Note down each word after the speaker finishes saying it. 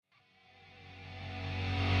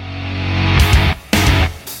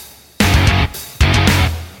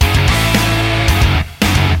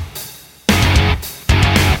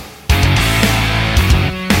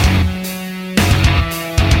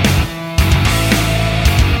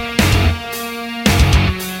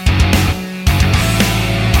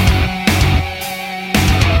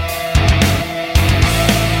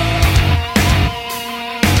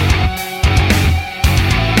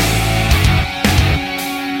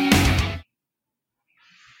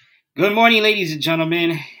Good morning, ladies and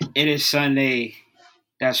gentlemen. It is Sunday.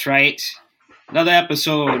 That's right. Another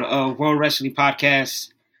episode of World Wrestling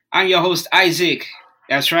Podcast. I'm your host, Isaac.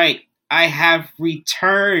 That's right. I have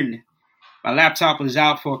returned. My laptop was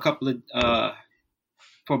out for for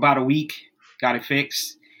about a week. Got it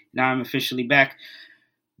fixed. Now I'm officially back.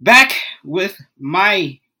 Back with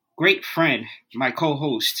my great friend, my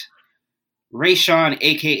co-host, Rayshawn,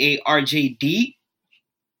 aka RJD.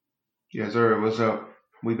 Yes, sir. What's up?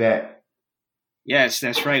 We back. Yes,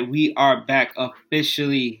 that's right. We are back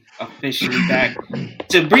officially back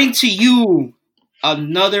to bring to you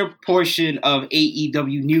another portion of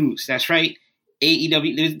AEW news. That's right.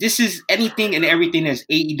 AEW. This is anything and everything that's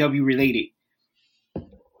AEW related.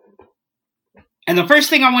 And the first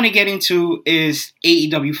thing I want to get into is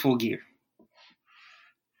AEW Full Gear.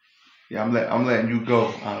 Yeah, I'm letting you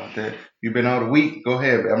go. You've been out a week. Go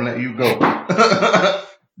ahead. I'm letting you go.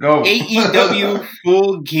 Go. AEW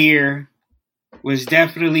Full Gear was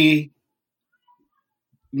definitely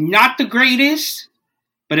not the greatest,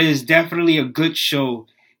 but it is definitely a good show.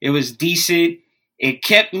 It was decent. It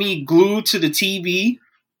kept me glued to the TV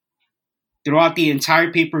throughout the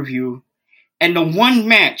entire pay-per-view. And the one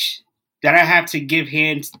match that I have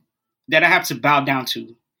to bow down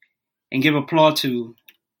to and give applause to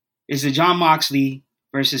is the Jon Moxley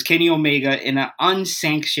versus Kenny Omega in an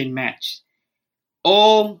unsanctioned match.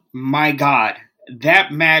 Oh my God.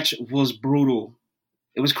 That match was brutal.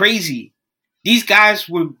 It was crazy. These guys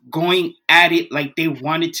were going at it like they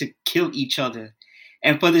wanted to kill each other.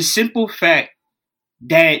 And for the simple fact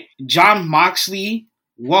that Jon Moxley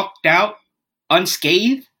walked out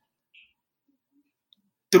unscathed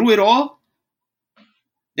through it all,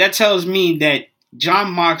 that tells me that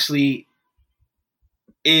Jon Moxley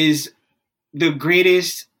is the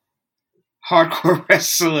greatest hardcore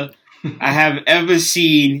wrestler I have ever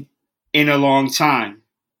seen in a long time.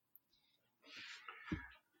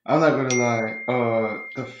 I'm not gonna lie.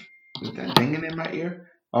 Is that dinging in my ear?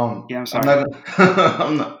 Yeah, I'm I'm sorry. not. Gonna,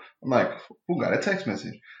 I'm not. I'm like, who got a text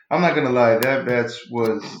message? I'm not gonna lie. That match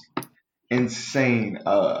was insane.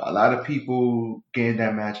 A lot of people gave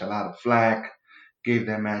that match a lot of flack. Gave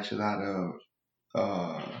that match a lot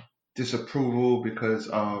of disapproval because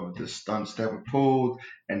of the stunts that were pulled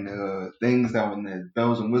and the things that were the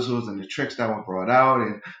bells and whistles and the tricks that were brought out.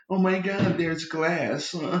 And oh my God, there's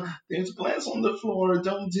glass. There's glass on the floor.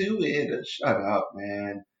 Don't do it. Shut up,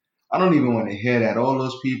 man. I don't even want to hear that. All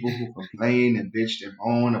those people who complain and bitched and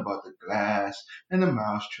moan about the glass and the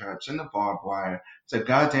mouse traps and the barbed wire. It's a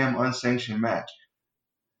goddamn unsanctioned match.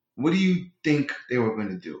 What do you think they were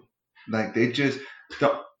going to do? Like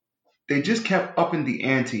the they just kept upping the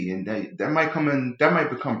ante, and that might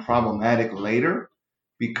become problematic later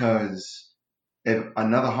because if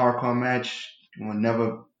another hardcore match will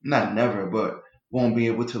never, not never, but won't be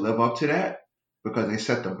able to live up to that because they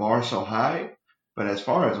set the bar so high. But as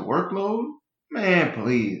far as workload, man,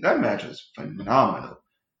 please, that match was phenomenal.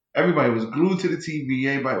 Everybody was glued to the TV.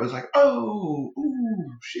 Everybody was like, "Oh,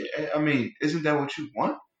 ooh, shit." I mean, isn't that what you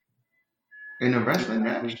want in a wrestling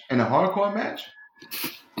match, in a hardcore match?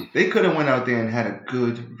 They could have went out there and had a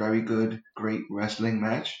good, very good, great wrestling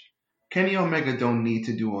match. Kenny Omega don't need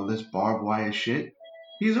to do all this barbed wire shit.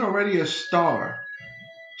 He's already a star.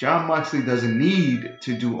 Jon Moxley doesn't need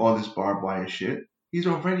to do all this barbed wire shit. He's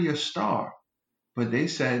already a star. But they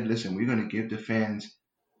said, listen, we're going to give the fans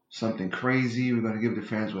something crazy. We're going to give the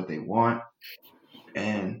fans what they want.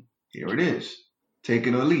 And here it is. Take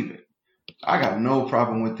it or leave it. I got no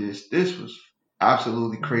problem with this. This was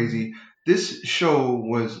absolutely crazy. This show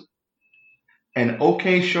was an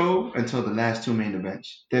okay show until the last two main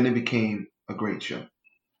events. Then it became a great show.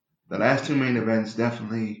 The last two main events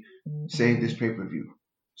definitely saved this pay-per-view.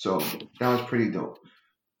 So that was pretty dope.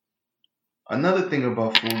 Another thing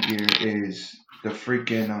about Full Gear is the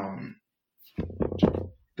freaking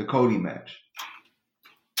the Cody match.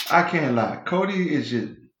 I can't lie. Cody is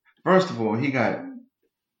just, first of all, he got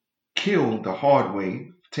killed the hard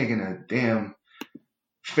way, taking a damn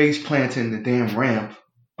face plant in the damn ramp.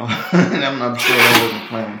 And I'm sure that wasn't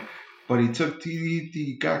planned. But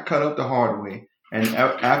he got cut up the hard way. And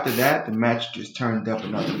after that, the match just turned up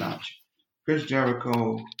another notch. Chris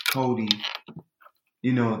Jericho, Cody,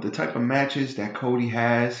 the type of matches that Cody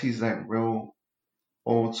has, he's like real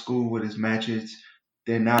old school with his matches.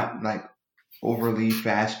 They're not like overly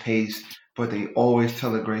fast paced, but they always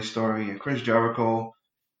tell a great story. And Chris Jericho,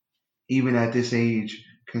 even at this age,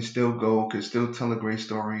 can still tell a great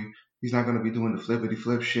story. He's not going to be doing the flippity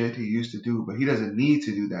flip shit he used to do, but he doesn't need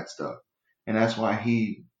to do that stuff. And that's why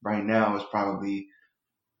he, right now, is probably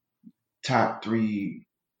top three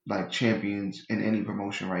like champions in any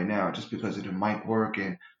promotion right now, just because of the mic work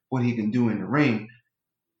and what he can do in the ring,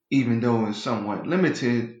 even though it's somewhat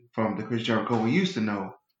limited from the Chris Jericho we used to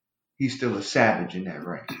know. He's still a savage in that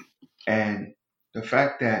ring. And the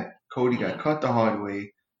fact that Cody got cut the hard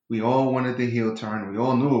way, we all wanted the heel turn. We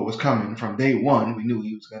all knew it was coming from day one. We knew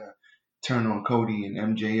he was gonna turn on Cody, and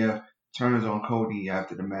MJF turns on Cody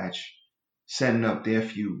after the match, setting up their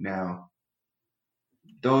feud. Now,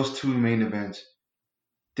 those two main events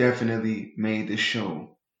definitely made the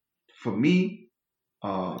show, for me,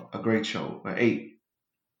 a great show. An 8,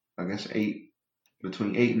 I guess 8,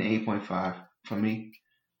 between 8 and 8.5 for me.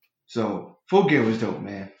 So Full Gear was dope,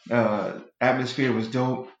 man. Atmosphere was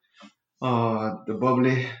dope. The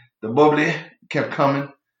bubbly kept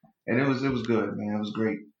coming, and it was good, man. It was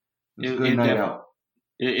great. It was a It good it, night def- out.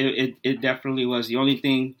 it definitely was. The only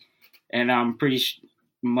thing, and I'm pretty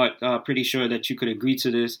sure that you could agree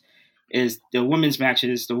to this, is the women's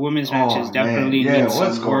matches. The women's matches Oh man, definitely yeah. need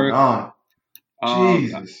What's some going work. on? Um,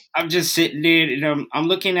 Jesus. I'm just sitting there and I'm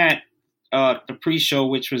looking at the pre-show,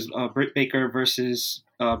 which was Britt Baker versus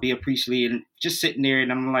Bea Priestley, and just sitting there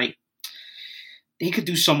and I'm like, they could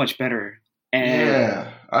do so much better. And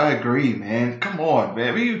Yeah, I agree, man. Come on,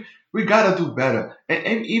 man. We gotta do better.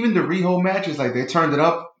 And even the Riho matches, like they turned it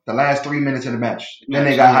up the last 3 minutes of the match. Then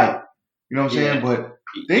they got yeah, hyped. You know what I'm saying? yeah,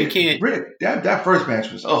 But you can't. that first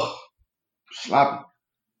match was sloppy.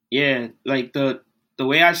 Yeah, like the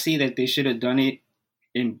way I see that they should have done it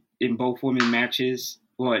in both women matches,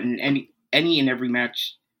 well, in any and every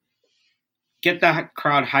match, get the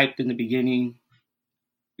crowd hyped in the beginning,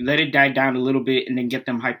 let it die down a little bit, and then get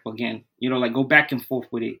them hyped again. Like go back and forth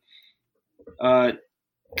with it.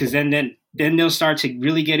 Because then they'll start to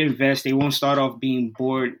really get invested. They won't start off being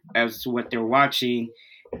bored as to what they're watching,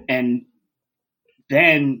 and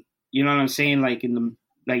then you know what I'm saying. Like in the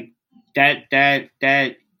like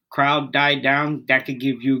that crowd died down. That could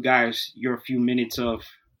give you guys your few minutes of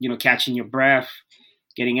catching your breath,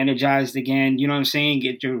 getting energized again. You know what I'm saying?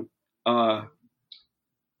 Get your uh,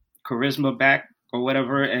 charisma back or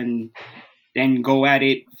whatever, and then go at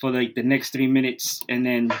it for like the next 3 minutes, and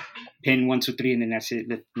then pin 1, 2, 3, and then that's it.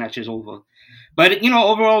 The match is over. But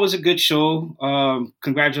overall, it was a good show.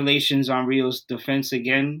 Congratulations on Rio's defense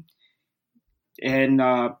again, and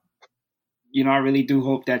I really do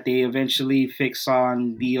hope that they eventually fix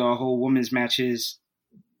on the whole women's matches.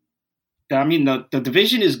 I mean, the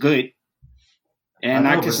division is good, I and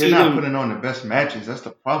I know, can but they're see not them. putting on the best matches. That's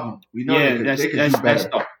the problem. We know Yeah, they that's could do that's that's better.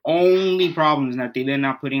 the only problem is that they're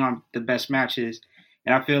not putting on the best matches,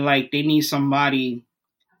 and I feel like they need somebody.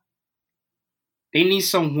 They need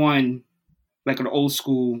someone like an old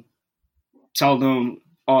school. Tell them,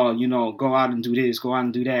 oh, go out and do this, go out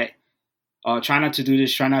and do that. Try not to do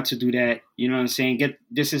this, try not to do that. You know what I'm saying?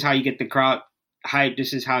 This is how you get the crowd hype.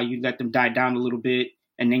 This is how you let them die down a little bit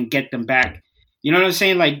and then get them back. You know what I'm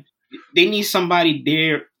saying? Like they need somebody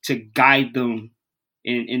there to guide them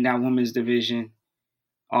in that women's division.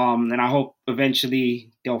 And I hope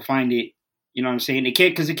eventually they'll find it. You know what I'm saying? It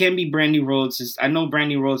can't because it can't be Brandy Rhodes. I know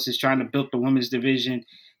Brandy Rhodes is trying to build the women's division,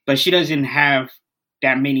 but she doesn't have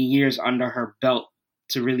that many years under her belt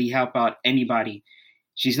to really help out anybody.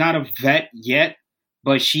 She's not a vet yet,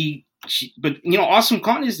 but but Awesome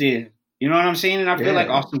Khan is there. You know what I'm saying? And I feel like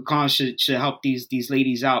Yeah, Awesome Khan should help these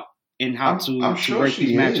ladies out in how I'm to sure work these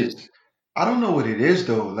she matches. is. I don't know what it is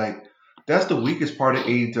though. Like that's the weakest part of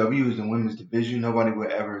AEW is the women's division. Nobody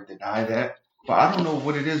would ever deny that. But I don't know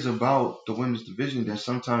what it is about the women's division that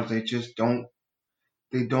sometimes they just don't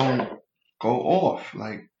go off.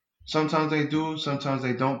 Like sometimes they do, sometimes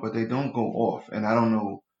they don't, but they don't go off. And I don't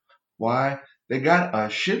know why. They got a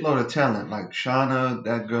shitload of talent. Like Shauna,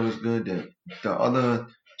 that girl is good. The other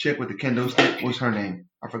chick with the kendo stick, what's her name?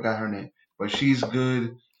 I forgot her name. But she's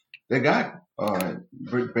good. They got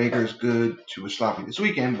Britt Baker's good. She was sloppy this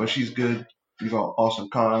weekend, but she's good. You got Awesome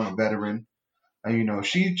Khan, a veteran. And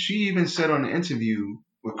she even said on the interview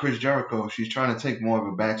with Chris Jericho, she's trying to take more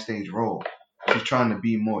of a backstage role. She's trying to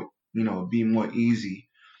be more, be more easy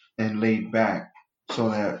and laid back so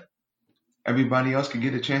that everybody else can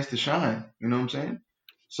get a chance to shine. You know what I'm saying?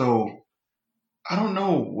 So I don't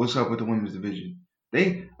know what's up with the women's division.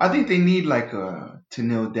 I think they need like a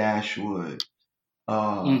Tenille Dashwood,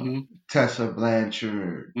 uh, Mm-hmm. Tessa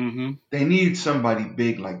Blanchard. Mm-hmm. They need somebody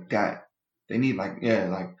big like that. They need like yeah,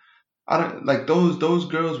 like I don't like those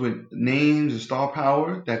girls with names and star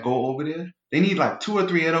power that go over there. They need like 2 or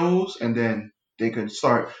 3 of those, and then they could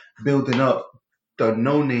start building up the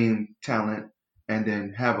no name talent, and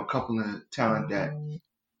then have a couple of talent that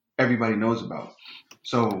everybody knows about.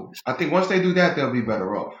 So I think once they do that, they'll be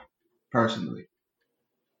better off. Personally,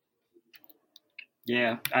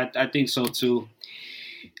 Yeah, I think so too.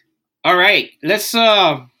 All right, let's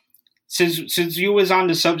since you was on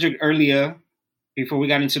the subject earlier, before we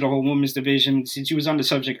got into the whole women's division, since you was on the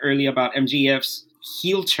subject earlier about MGF's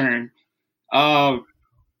heel turn, uh,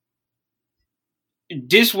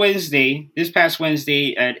 this past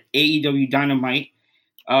Wednesday at AEW Dynamite,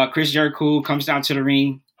 Chris Jericho comes down to the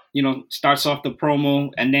ring, starts off the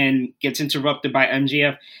promo and then gets interrupted by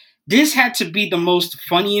MJF. This had to be the most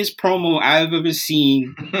funniest promo I've ever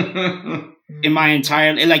seen in my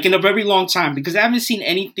entire, like in a very long time, because I haven't seen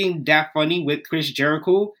anything that funny with Chris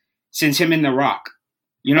Jericho since him and The Rock.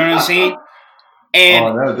 You know what I'm saying?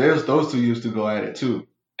 And there's those two used to go at it too.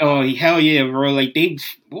 oh hell yeah, bro! Like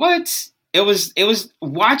what? It was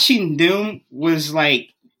watching them was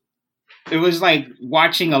like it was like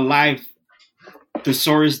watching a live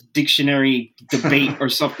thesaurus dictionary debate or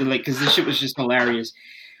something, like, because this shit was just hilarious.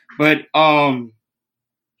 But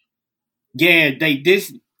yeah, like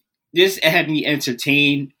this had me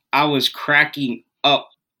entertained. I was cracking up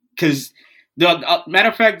because the matter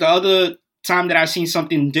of fact, the other time that I seen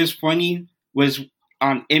something this funny was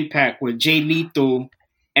on Impact where Jay Lethal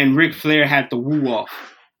and Ric Flair had the woo off.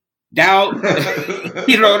 Now,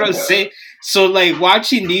 you know what I'm saying? So, like,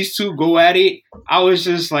 watching these two go at it, I was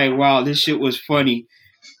just like, wow, this shit was funny.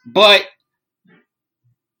 But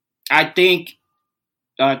I think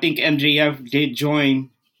MJF did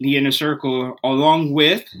join the Inner Circle along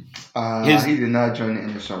with his. He did not join the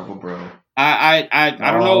Inner Circle, bro. I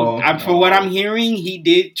don't know. For what I'm hearing, he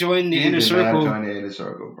did join the Inner Circle. He did not join the Inner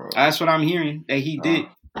Circle, bro. That's what I'm hearing, that he did.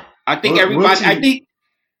 I think everybody.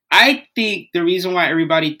 I think the reason why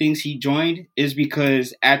everybody thinks he joined is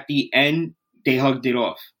because at the end they hugged it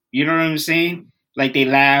off. You know what I'm saying? Like, they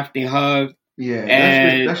laughed, they hugged.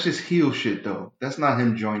 Yeah, that's just heel shit though. That's not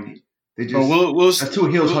him joining. They just that's two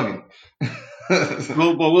heels hugging.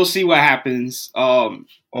 But we'll see what happens on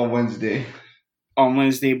Wednesday.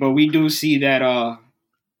 But we do see that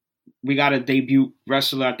we got a debut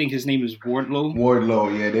wrestler. I think his name is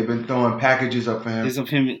Wardlow. Yeah, they've been throwing packages up for him. Of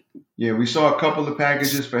him. Yeah, we saw a couple of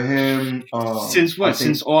packages for him. Since what?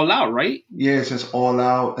 Since All Out, right? Yeah, since All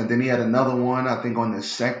Out. And then he had another one, I think, on the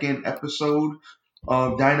second episode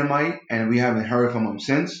of Dynamite. And we haven't heard from him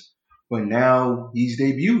since. But now he's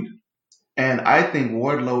debuted. And I think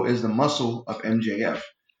Wardlow is the muscle of MJF.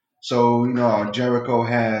 So, Jericho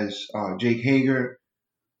has Jake Hager.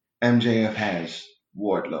 MJF has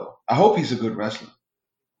Wardlow. I hope he's a good wrestler.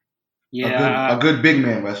 Yeah. A good big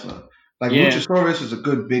man wrestler. Like, Luchasaurus is a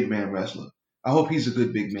good big man wrestler. I hope he's a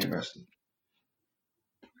good big man wrestler.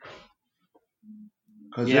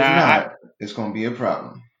 Because if not, it's going to be a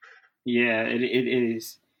problem. Yeah, it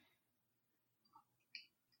is.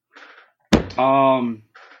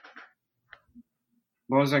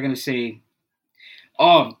 What was I going to say?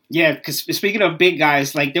 Oh, yeah, because speaking of big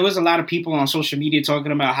guys, like, there was a lot of people on social media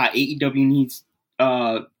talking about how AEW needs,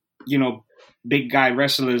 big guy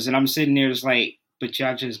wrestlers. And I'm sitting there just like, but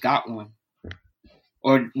y'all just got one.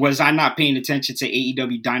 Or was I not paying attention to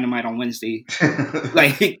AEW Dynamite on Wednesday?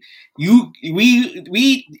 Like, we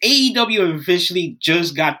AEW officially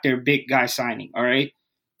just got their big guy signing, all right?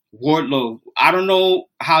 Wardlow. I don't know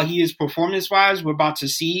how he is performance-wise. We're about to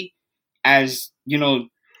see as,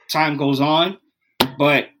 time goes on.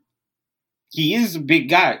 But he is a big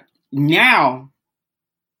guy. Now,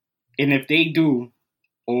 and if they do,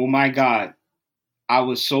 oh my God, I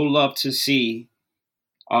would so love to see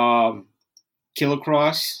Killer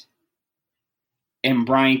Cross and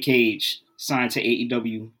Brian Cage signed to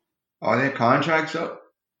AEW. Are their contracts up?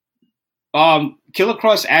 Killer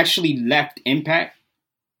Cross actually left Impact.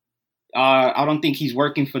 I don't think he's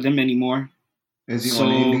working for them anymore. Is he on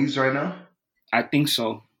the Indies right now? I think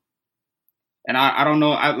so. And I don't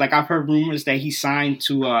know. I've heard rumors that he signed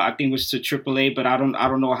to I think it was to AAA, but I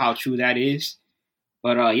don't know how true that is.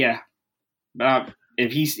 But yeah. But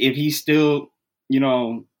if he's still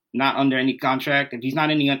not under any contract, if he's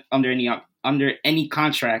not under any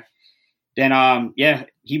contract, then yeah,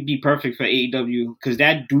 he'd be perfect for AEW. Because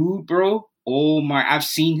that dude, bro, oh my, I've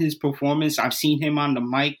seen his performance. I've seen him on the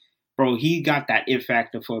mic, bro. He got that it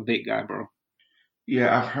factor for a big guy, bro.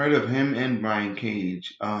 Yeah, I've heard of him and Brian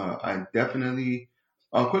Cage. I definitely.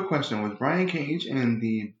 A quick question: was Brian Cage in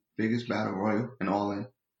the biggest battle royal in All In?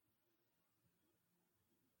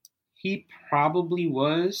 He probably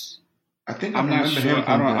was. I think I remember him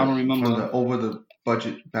from I don't remember. From the over the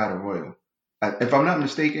budget battle royal. If I'm not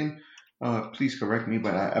mistaken, please correct me,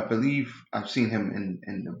 but I believe I've seen him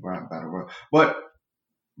in the battle royal. But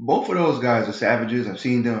both of those guys are savages. I've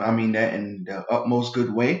seen them. I mean that in the utmost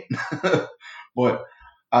good way. But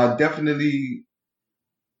I definitely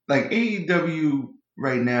like AEW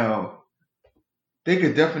right now. They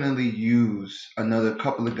could definitely use another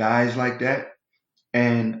couple of guys like that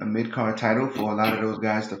and a mid card title for a lot of those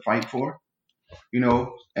guys to fight for.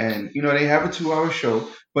 And they have a 2 hour show,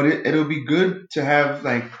 but it'll be good to have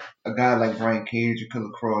like a guy like Brian Cage or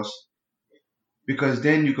Killer Cross, because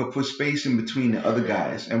then you could put space in between the other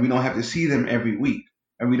guys, and we don't have to see them every week,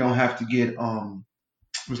 and we don't have to get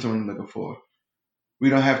what's the one I'm looking for? We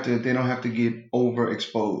don't have to. They don't have to get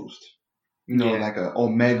overexposed. Yeah. Like a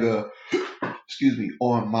Omega, excuse me,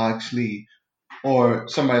 or Moxley or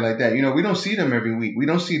somebody like that. We don't see them every week. We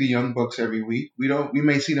don't see the Young Bucks every week. We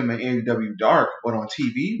may see them at AEW Dark, but on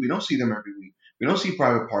TV, we don't see them every week. We don't see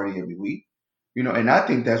Private Party every week. And I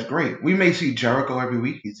think that's great. We may see Jericho every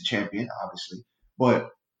week. He's the champion, obviously.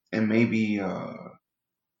 And maybe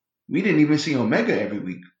we didn't even see Omega every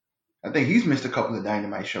week. I think he's missed a couple of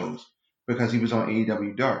Dynamite shows because he was on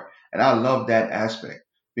AEW Dark. And I love that aspect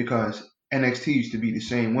because NXT used to be the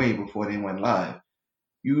same way before they went live.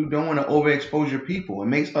 You don't want to overexpose your people. It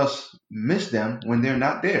makes us miss them when they're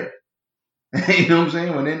not there. You know what I'm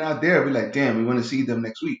saying? When they're not there, we're like, damn, we want to see them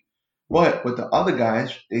next week. But with the other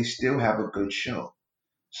guys, they still have a good show.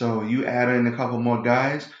 So you add in a couple more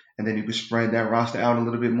guys, and then you can spread that roster out a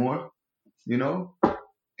little bit more,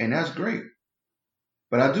 and that's great.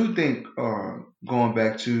 But I do think, going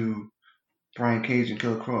back to Brian Cage and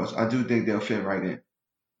Killer Cross, I do think they'll fit right in.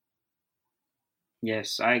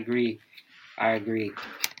 Yes, I agree.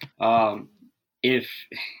 If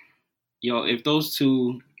those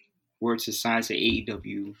two were to sign to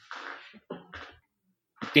AEW,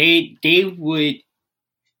 they would.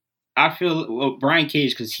 I feel Brian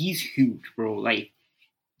Cage, because he's huge, bro. Like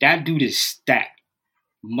that dude is stacked,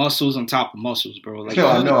 muscles on top of muscles, bro. Like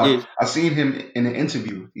I know. I seen him in an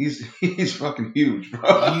interview. He's fucking huge,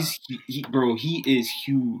 bro. He is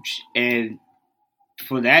huge, and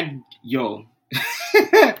for that,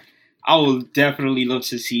 I will definitely love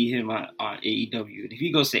to see him on AEW. And if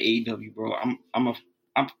he goes to AEW, bro, I'm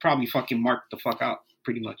probably fucking mark the fuck out,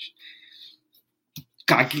 pretty much.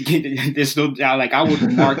 There's no doubt. Like I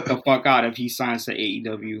would mark the fuck out if he signs to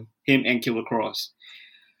AEW, him and Killer Cross.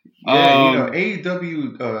 Yeah,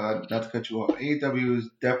 AEW. Not to cut you off, AEW is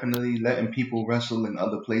definitely letting people wrestle in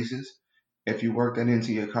other places if you work that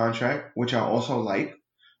into your contract, which I also like.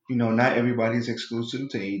 Not everybody's exclusive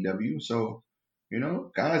to AEW, so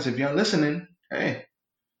guys, if y'all listening, hey,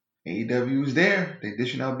 AEW's there. They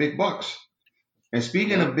dishing out big bucks. And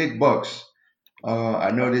speaking of big bucks,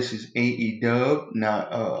 I know this is AEW,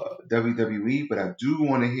 not WWE, but I do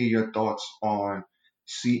want to hear your thoughts on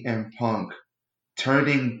CM Punk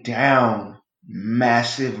turning down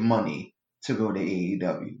massive money to go to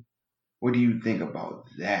AEW. What do you think about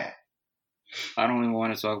that? I don't even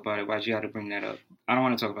want to talk about it. Why'd you have to bring that up? I don't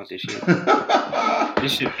want to talk about this shit.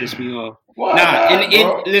 This shit pissed me off.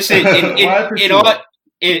 Why listen,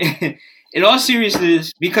 in all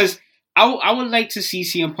seriousness, because I would like to see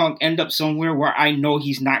CM Punk end up somewhere where I know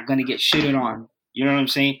he's not going to get shitted on. You know what I'm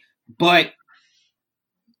saying? But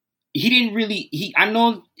he didn't really. I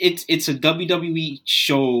know it's a WWE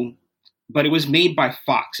show, but it was made by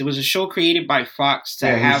Fox. It was a show created by Fox to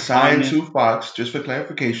have. He's signed to Fox. Just for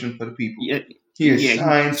clarification for the people, he is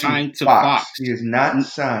signed to Fox. He is not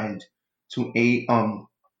signed to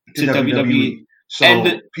WWE.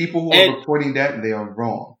 So people who are reporting that, they are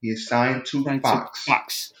wrong. He is signed to Fox.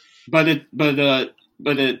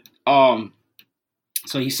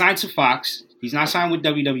 So he's signed to Fox. He's not signed with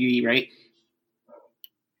WWE, right?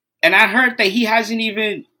 And I heard that he hasn't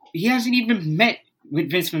even met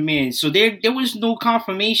with Vince McMahon. So there was no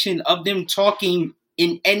confirmation of them talking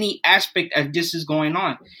in any aspect as this is going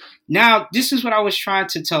on. Now, this is what I was trying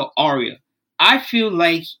to tell Arya. I feel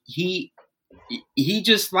like he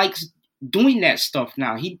just likes doing that stuff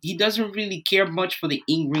now. He doesn't really care much for the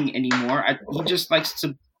in-ring anymore. He just likes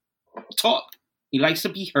to talk. He likes to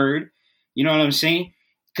be heard. You know what I'm saying?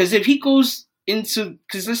 Because if he goes into...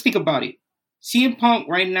 Because let's think about it. CM Punk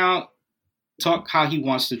right now talk how he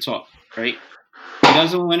wants to talk, right? He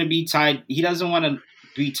doesn't want to be tied. He doesn't want to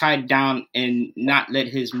be tied down and not let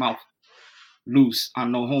his mouth loose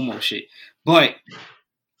on no homo shit. But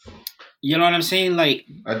you know what I'm saying? Like,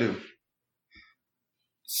 I do.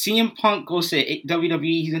 CM Punk goes to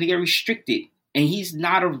WWE, he's gonna get restricted, and he's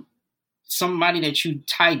not somebody that you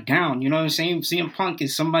tie down. You know what I'm saying? CM Punk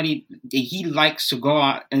is somebody that he likes to go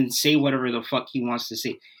out and say whatever the fuck he wants to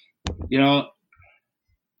say.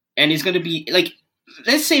 And it's gonna be like,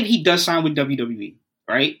 let's say if he does sign with WWE,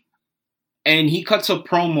 right? And he cuts a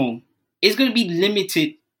promo, it's gonna be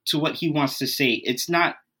limited to what he wants to say. It's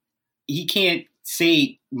not, he can't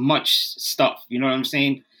say much stuff. You know what I'm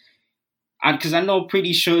saying? Because I know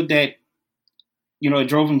pretty sure that, it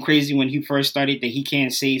drove him crazy when he first started that he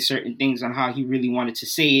can't say certain things on how he really wanted to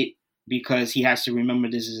say it. because he has to remember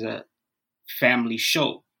this is a family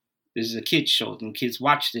show. This is a kids show, and kids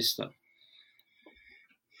watch this stuff.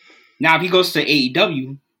 Now, if he goes to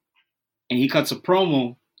AEW and he cuts a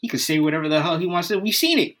promo, he can say whatever the hell he wants to. We've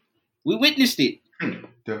seen it. We witnessed it.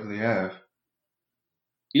 Definitely have.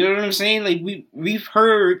 You know what I'm saying? Like we've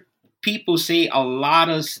heard people say a lot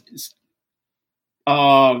of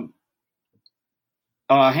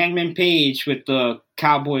Hangman Page with the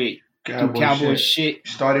cowboy shit.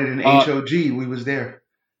 Started in HOG. We was there.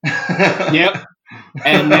 Yep.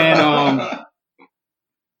 And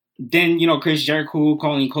then Chris Jericho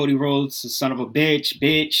calling Cody Rhodes a son of a bitch.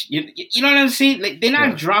 You know what I'm saying? Like they're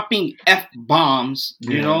not dropping F-bombs,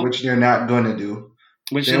 which they're not gonna do.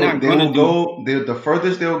 The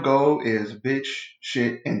furthest they'll go is bitch,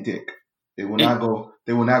 shit, and dick. They will not go.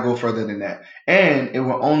 They will not go further than that. And it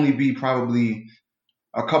will only be probably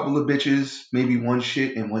a couple of bitches, maybe one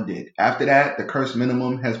shit and one dick. After that, the curse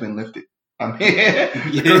minimum has been lifted. I mean,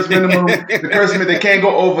 the curse minimum. They can't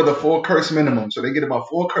go over the 4 curse minimum, so they get about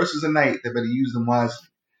 4 curses a night. They better use them wisely.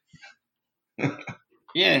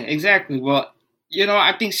 Yeah, exactly. Well,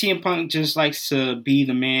 I think CM Punk just likes to be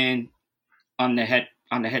the man on the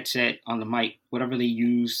headset, on the mic, whatever they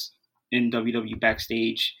use in WWE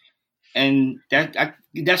backstage, and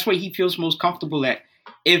that's where he feels most comfortable at.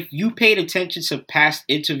 If you paid attention to past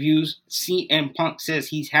interviews, CM Punk says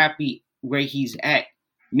he's happy where he's at,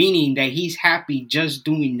 meaning that he's happy just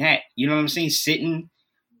doing that. You know what I'm saying? Sitting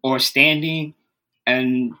or standing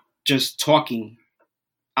and just talking.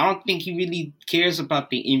 I don't think he really cares about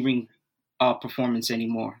the in-ring performance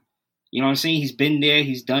anymore. You know what I'm saying? He's been there.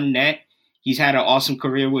 He's done that. He's had an awesome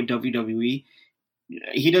career with WWE.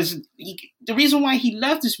 The reason why he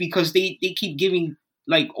left is because they keep giving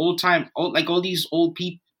like all these old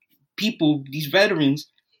people, these veterans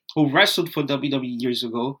who wrestled for WWE years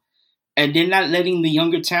ago, and they're not letting the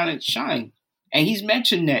younger talent shine. And he's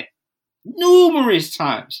mentioned that numerous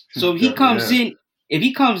times. So if he comes in and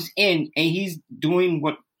he's doing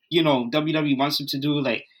what WWE wants him to do,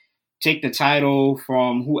 like take the title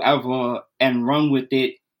from whoever and run with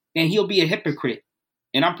it, then he'll be a hypocrite.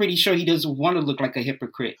 And I'm pretty sure he doesn't want to look like a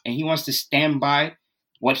hypocrite, and he wants to stand by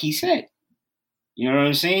what he said. You know what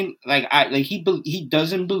I'm saying? He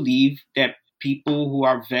doesn't believe that people who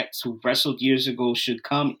are vets who wrestled years ago should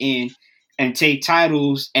come in and take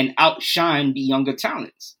titles and outshine the younger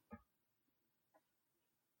talents.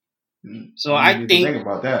 So I think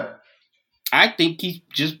about that. I think he's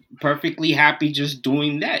just perfectly happy just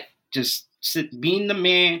doing that, just being the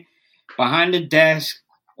man behind the desk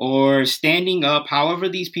or standing up, however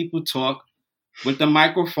these people talk, with the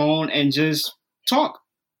microphone and just talk.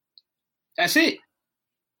 That's it.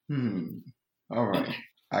 All right.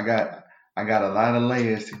 I got a lot of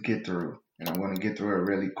layers to get through, and I'm going to get through it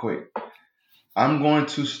really quick. I'm going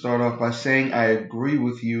to start off by saying I agree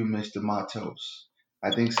with you, Mr. Matos. I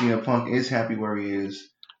think CM Punk is happy where he is.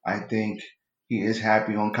 I think he is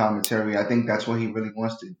happy on commentary. I think that's what he really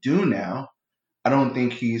wants to do now. I don't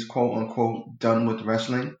think he's quote unquote done with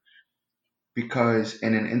wrestling, because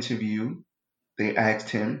in an interview they asked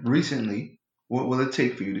him recently, what will it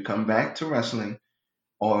take for you to come back to wrestling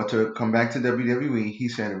or to come back to WWE? He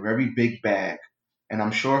said a very big bag. And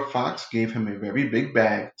I'm sure Fox gave him a very big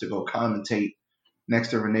bag to go commentate next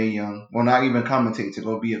to Renee Young. Well, not even commentate, to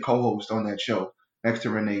go be a co-host on that show next to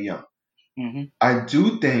Renee Young. Mm-hmm. I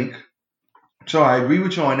do think, so I agree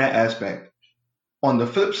with you on that aspect. On the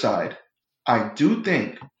flip side, I do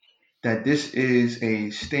think that this is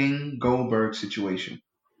a Sting Goldberg situation.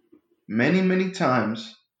 Many, many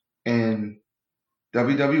times in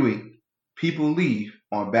WWE, people leave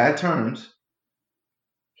on bad terms.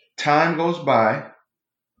 Time goes by,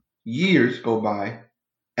 years go by,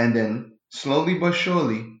 and then slowly but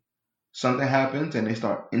surely, something happens and they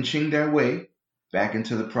start inching their way back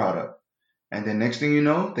into the product. And then next thing you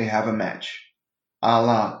know, they have a match. A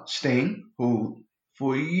la Sting, who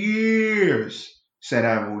for years said,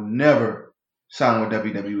 I will never sign with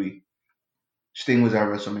WWE. Sting was at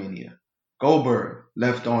WrestleMania. Goldberg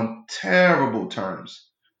left on terrible terms.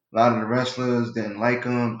 A lot of the wrestlers didn't like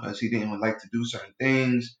him because he didn't like to do certain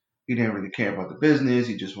things. He didn't really care about the business.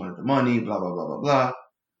 He just wanted the money, blah, blah, blah, blah, blah.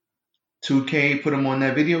 2K put him on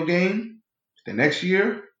that video game. The next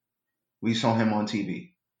year, we saw him on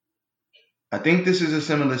TV. I think this is a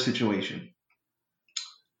similar situation.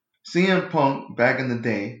 CM Punk, back in the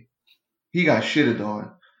day, he got shitted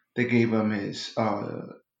on. They gave him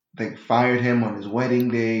they fired him on his wedding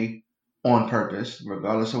day on purpose,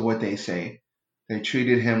 regardless of what they say. They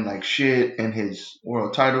treated him like shit in his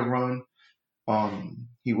world title run.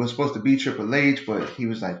 He was supposed to beat Triple H, but he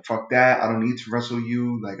was like, fuck that. I don't need to wrestle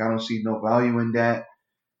you. Like, I don't see no value in that.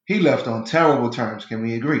 He left on terrible terms. Can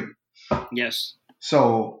we agree? Yes.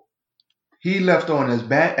 So he left on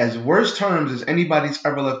as worst terms as anybody's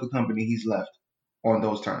ever left the company. He's left on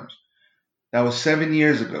those terms. That was 7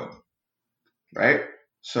 years ago, right?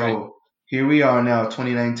 So Right. here we are now,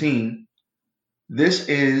 2019. This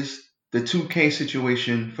is the 2K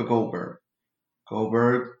situation for Goldberg.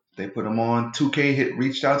 Goldberg, they put him on. 2K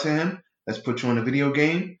reached out to him. Let's put you on a video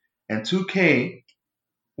game. And 2K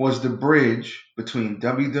was the bridge between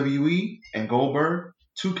WWE and Goldberg.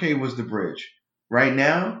 2K was the bridge. Right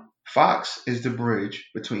now, Fox is the bridge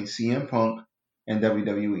between CM Punk and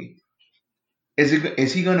WWE.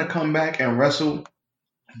 Is he going to come back and wrestle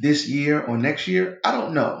this year or next year? I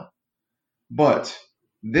don't know. But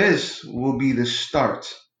this will be the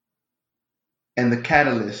start and the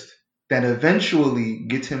catalyst that eventually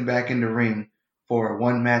gets him back in the ring for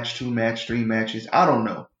 1 match, 2 match, 3 matches. I don't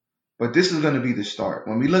know. But this is going to be the start.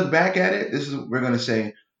 When we look back at it, we're going to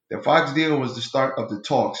say the Fox deal was the start of the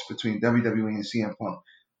talks between WWE and CM Punk.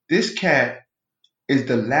 This cat is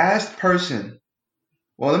the last person.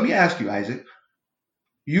 Well, let me ask you, Isaac.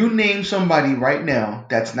 You name somebody right now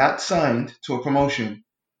that's not signed to a promotion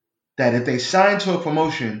that if they sign to a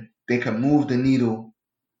promotion, they can move the needle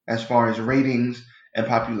as far as ratings and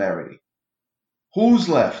popularity. Who's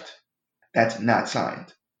left that's not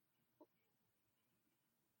signed?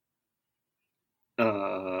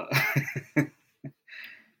 Uh,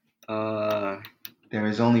 uh, There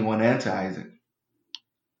is only one answer, Isaac.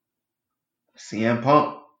 CM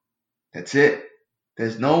Punk. That's it.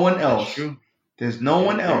 There's no one else. that's true. There's no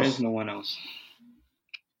one There else is no one else.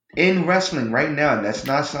 in wrestling right now that's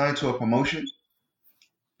not signed to a promotion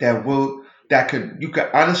you could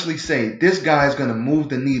honestly say this guy is gonna move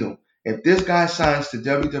the needle. If this guy signs to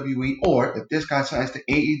WWE or if this guy signs to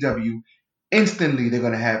AEW, instantly they're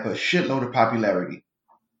gonna have a shitload of popularity.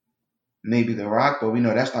 Maybe The Rock, but we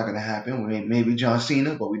know that's not gonna happen. Maybe John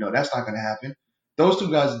Cena, but we know that's not gonna happen. Those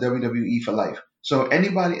two guys are WWE for life. So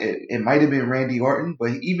anybody, it might have been Randy Orton,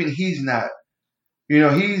 but even he's not.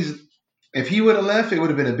 If he would have left, it would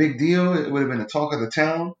have been a big deal. It would have been the talk of the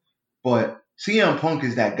town. But CM Punk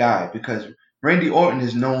is that guy because Randy Orton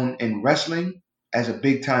is known in wrestling as a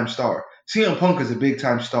big time star. CM Punk is a big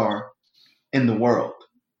time star in the world,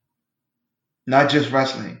 not just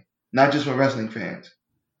wrestling, not just for wrestling fans.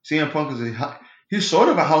 CM Punk he's sort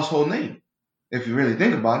of a household name if you really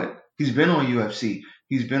think about it. He's been on UFC,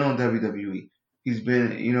 he's been on WWE, he's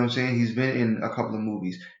been, you know what I'm saying, he's been in a couple of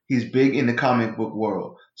movies. He's big in the comic book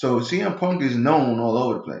world. So CM Punk is known all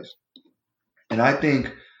over the place. And I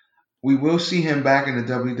think we will see him back in the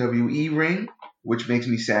WWE ring, which makes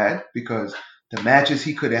me sad because the matches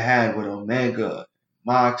he could have had with Omega,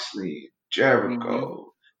 Moxley,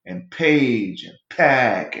 Jericho, and Page, and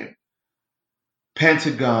Pac, and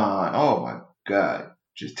Pentagon. Oh my God.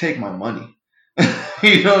 Just take my money.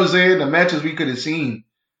 You know what I'm saying? The matches we could have seen.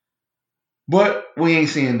 But we ain't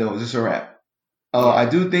seeing those. It's a wrap. I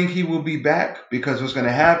do think he will be back because what's going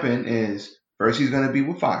to happen is first he's going to be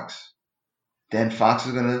with Fox. Then Fox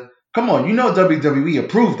is going to... Come on, you know WWE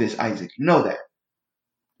approved this, Isaac. You know that.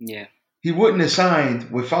 Yeah. He wouldn't have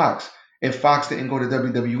signed with Fox if Fox didn't go to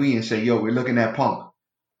WWE and say, yo, we're looking at Punk.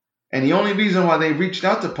 And the only reason why they reached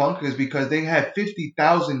out to Punk is because they had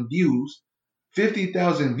 50,000 views,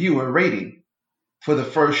 50,000 viewer rating for the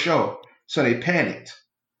first show. So they panicked.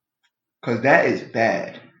 Because that is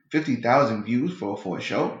bad. 50,000 views for a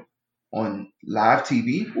show on live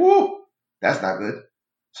TV. Woo! That's not good.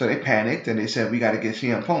 So they panicked and they said, we got to get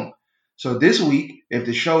CM Punk. So this week, if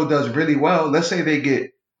the show does really well, let's say they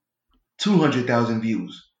get 200,000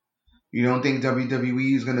 views. You don't think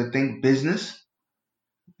WWE is going to think business?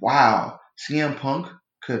 Wow. CM Punk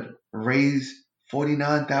could raise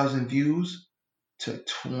 49,000 views to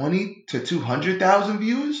 200,000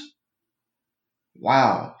 views?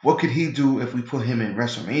 Wow. What could he do if we put him in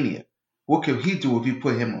WrestleMania? What could he do if we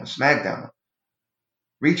put him on SmackDown?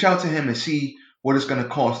 Reach out to him and see what it's going to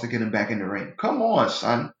cost to get him back in the ring. Come on,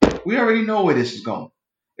 son. We already know where this is going.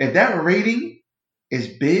 If that rating is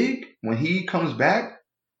big when he comes back,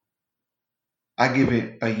 I give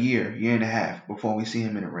it a year and a half before we see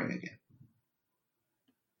him in the ring again.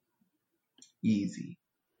 Easy.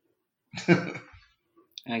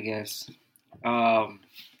 I guess. I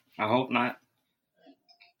hope not.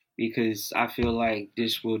 Because I feel like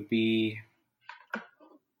this would be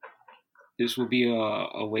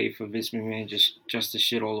a way for Vince McMahon just to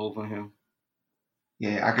shit all over him.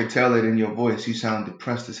 Yeah, I could tell it in your voice. You sound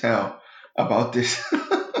depressed as hell about this.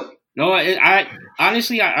 No, I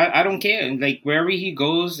honestly I don't care. Like wherever he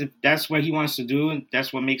goes, if that's what he wants to do and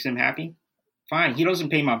that's what makes him happy, fine. He doesn't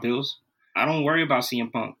pay my bills. I don't worry about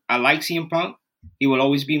CM Punk. I like CM Punk. He will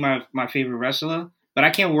always be my favorite wrestler. But I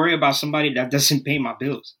can't worry about somebody that doesn't pay my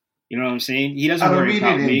bills. You know what I'm saying? He I doesn't don't worry mean it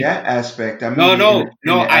about in me. that aspect. I No, mean it no, in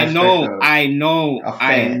no. the aspect of a I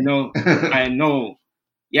fan. know, I know.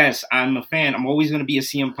 Yes, I'm a fan. I'm always gonna be a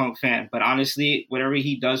CM Punk fan. But honestly, whatever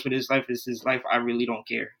he does with his life is his life. I really don't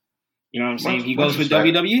care. You know what I'm saying? If he Much goes with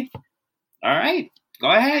respect. WWE, all right, go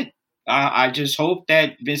ahead. I just hope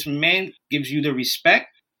that Vince McMahon gives you the respect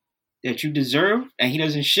that you deserve, and he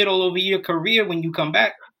doesn't shit all over your career when you come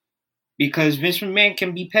back. Because Vince McMahon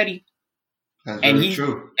can be petty, That's and very he's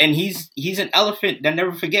true. and he's an elephant that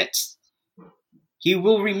never forgets. He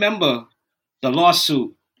will remember the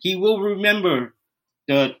lawsuit. He will remember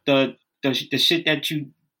the shit that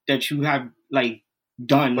you have like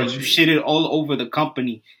done and But you you shitted all over the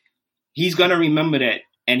company. He's gonna remember that,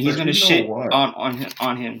 and he's but gonna you know shit what?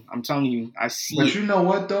 on him. I'm telling you, I see But it. you know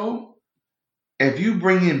what though? If you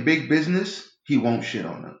bring in big business, he won't shit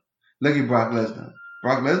on them. Look at Brock Lesnar.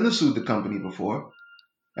 Brock Lesnar sued the company before,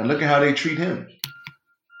 and look at how they treat him.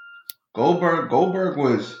 Goldberg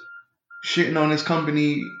was shitting on his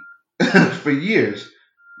company for years,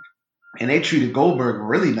 and they treated Goldberg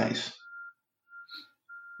really nice.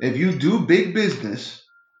 If you do big business,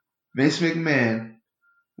 Vince McMahon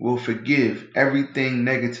will forgive everything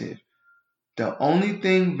negative. The only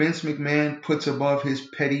thing Vince McMahon puts above his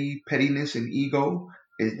pettiness and ego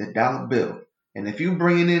is the dollar bill. And if you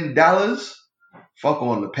bringing in dollars, fuck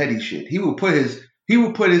all the petty shit. He will put his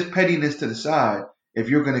pettiness to the side if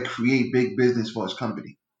you're gonna create big business for his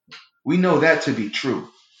company. We know that to be true.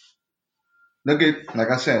 Look at like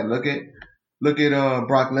I said, look at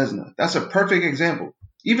Brock Lesnar. That's a perfect example.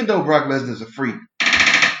 Even though Brock Lesnar is a freak,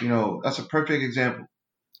 that's a perfect example.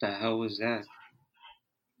 The hell was that?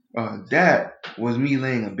 That was me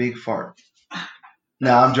laying a big fart.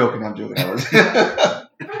 Nah, I'm joking. I'm joking. That was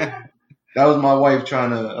that was my wife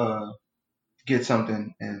trying to get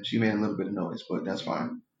something, and she made a little bit of noise, but that's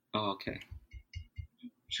fine. Oh, okay,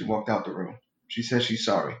 She walked out the room. She says she's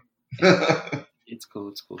sorry. it's cool.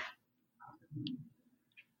 It's cool.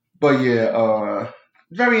 But yeah,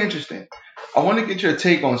 very interesting. I want to get your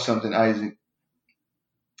take on something, Isaac.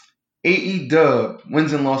 AEW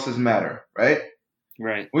wins and losses matter, right?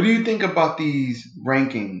 Right. What do you think about these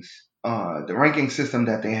rankings? The ranking system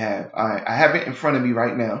that they have. I have it in front of me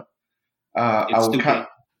right now. I It's will count. stupid.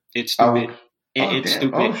 It's I will. stupid. Oh It's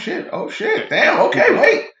damn! Oh stupid. shit! Oh shit! Damn! It's Okay, stupid.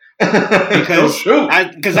 wait. Oh Because shoot!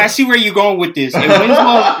 I see where you're going with this.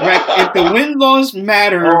 If the win loss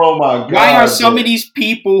matter, Oh my why are god! some of these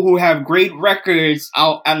people who have great records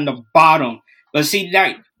out on the bottom? But see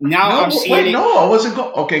that now I'm No, seeing wait, it. no, I wasn't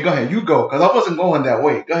going. Okay, go ahead. You go, because I wasn't going that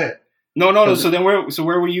way. Go ahead. No, no, no. 'Cause- So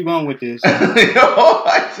where were you going with this?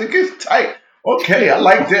 I think it's tight. Okay, I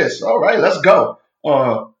like this. All right, let's go.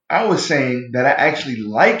 I was saying that I actually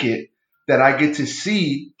like it that I get to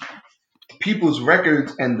see people's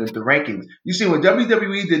records and the rankings. You see, when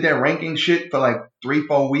WWE did that ranking shit for like 3,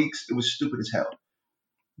 4 weeks, it was stupid as hell.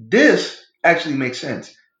 This actually makes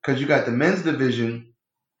sense because you got the men's division,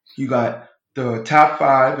 you got the top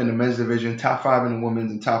five in the men's division, top five in the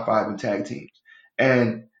women's, and top five in tag teams.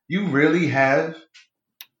 And you really have,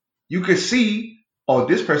 you could see, oh,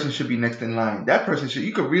 this person should be next in line. That person should,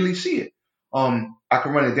 you could really see it. I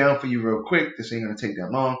can run it down for you real quick. This ain't gonna take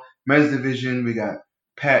that long. Men's division, we got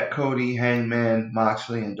Pat, Cody, Hangman,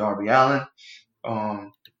 Moxley, and Darby Allin.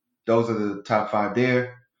 Um, those are the top five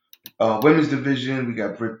there. Women's division, we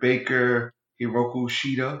got Britt Baker, Hiroku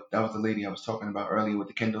Shida. That was the lady I was talking about earlier with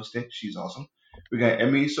the kendo stick. She's awesome. We got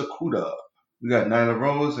Emi Sakuda. We got Nyla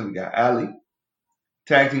Rose, and we got Ali.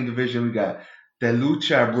 Tag team division, we got the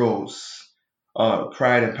Lucha Bros.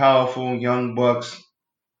 Pride and Powerful, Young Bucks,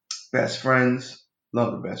 Best Friends.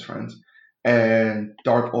 Love the Best Friends. And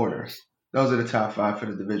Dark Order. Those are the top five for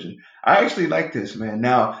the division. I actually like this, man.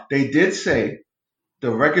 Now, they did say the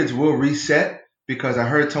records will reset because I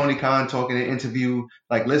heard Tony Khan talking in an interview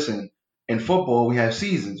like, listen, in football we have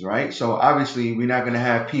seasons, right? So obviously we're not gonna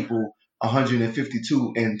have people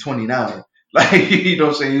 152 and 29. Like you know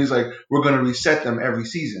what I'm saying? He was like, we're gonna reset them every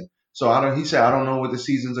season. So I don't. He said I don't know what the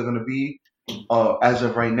seasons are gonna be as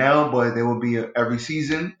of right now, but there will be every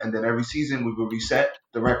season, and then every season we will reset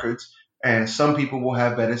the records, and some people will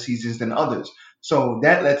have better seasons than others. So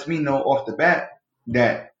that lets me know off the bat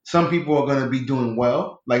that some people are going to be doing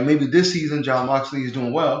well. Like maybe this season, John Moxley is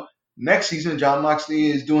doing well. Next season, John Moxley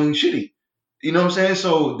is doing shitty. You know what I'm saying?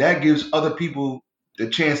 So that gives other people the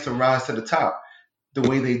chance to rise to the top the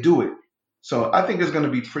way they do it. So I think it's going to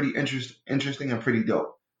be pretty interesting and pretty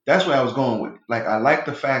dope. That's where I was going with. Like I like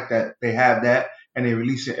the fact that they have that and they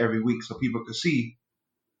release it every week so people can see,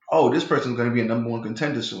 oh, this person's going to be a number one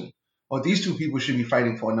contender soon. Or these two people should be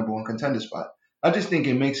fighting for a number one contender spot. I just think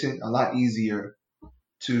it makes it a lot easier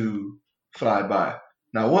to fly by.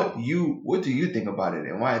 Now, what do you think about it,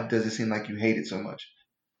 and why does it seem like you hate it so much?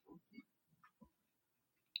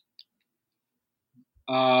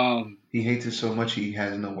 He hates it so much he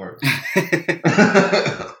has no words.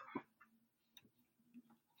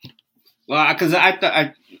 Well, because I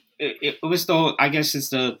thought it was I guess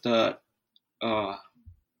it's uh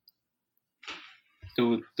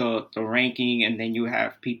the ranking, and then you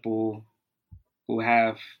have people who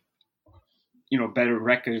have better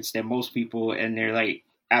records than most people, and they're like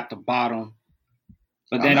at the bottom.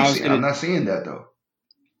 But then I'm not seeing that though.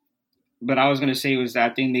 But I was gonna say was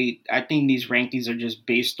that I think these rankings are just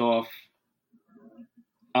based off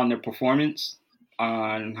on their performance,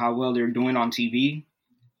 on how well they're doing on TV.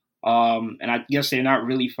 And I guess they're not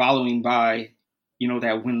really following by,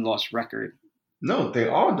 that win-loss record. No, they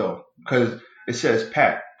are though, because it says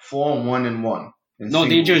Pac 4-1-1. No,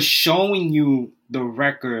 they're just showing you the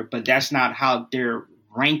record, but that's not how they're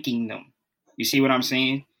ranking them. You see what I'm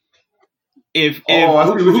saying? I see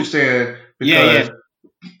what you're saying. Because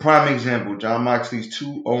prime example, Jon Moxley's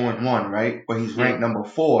 2-0-1, right? But he's ranked number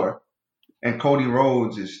 4, and Cody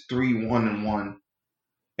Rhodes is 3-1-1,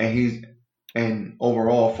 and he's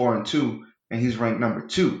overall 4-2, and he's ranked number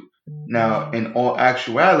 2. Now, in all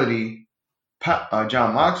actuality,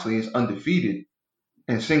 Jon Moxley is undefeated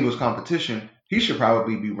in singles competition. He should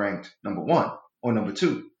probably be ranked number 1 or number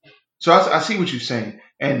 2. So I see what you're saying.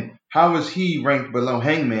 And how is he ranked below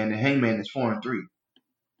Hangman? And Hangman is 4-3.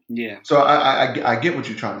 Yeah. So I get what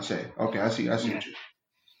you're trying to say. Okay, I see what you.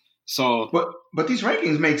 So, but these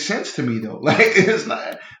rankings make sense to me though. Like it's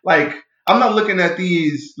not like I'm not looking at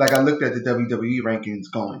these like I looked at the WWE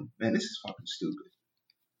rankings going, man, this is fucking stupid.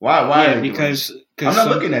 Why? Yeah, because I'm not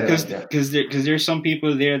looking at it like that. Because there's some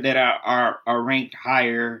people there that are ranked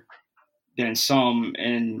higher than some,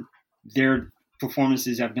 and their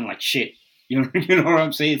performances have been like shit. You know what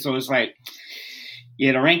I'm saying? So it's like,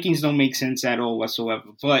 yeah, the rankings don't make sense at all whatsoever.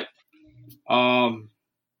 But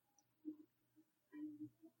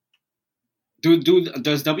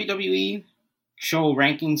does WWE show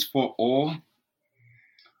rankings for all?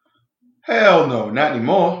 Hell no, not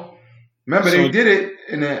anymore. Remember, they did it,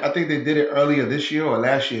 and I think they did it earlier this year or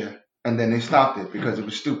last year, and then they stopped it because it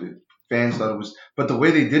was stupid. Fans thought it was, but the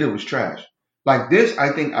way they did it was trash. Like this,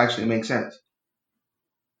 I think actually makes sense.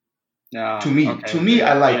 To me,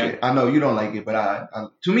 I like it. I know you don't like it, but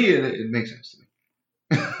to me, it makes sense to me.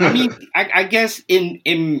 I mean, I guess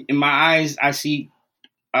in my eyes, I see,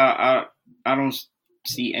 I don't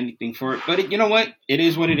see anything for it. But you know what? It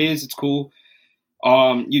is what it is. It's cool.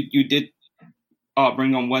 You did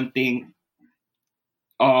bring on one thing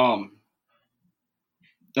about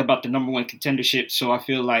the number 1 contendership. So I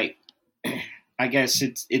feel like I guess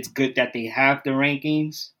it's good that they have the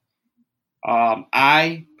rankings.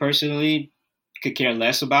 I personally could care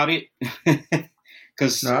less about it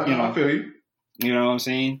because I feel you. You know what I'm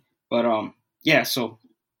saying? But yeah. So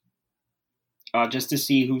just to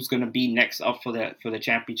see who's gonna be next up for the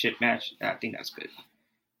championship match, I think that's good.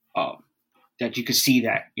 That you could see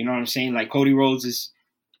that. You know what I'm saying? Like Cody Rhodes is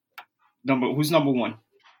who's number 1?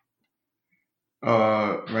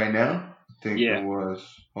 Right now, I think it was.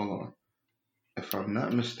 Hold on, if I'm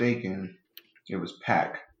not mistaken, it was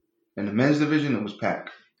Pac. In the men's division, it was Pac.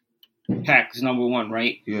 Pac is number 1,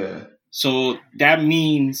 right? Yeah. So that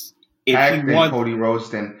means if Pac, then Cody Rhodes,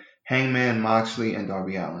 then Hangman, Moxley, and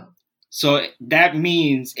Darby Allin. So that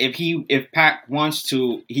means if Pac wants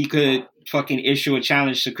to, he could fucking issue a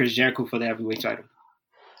challenge to Chris Jericho for the heavyweight title.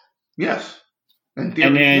 Yes. And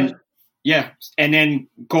then and then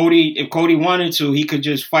Cody, if Cody wanted to, he could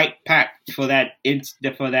just fight Pac for that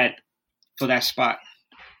spot.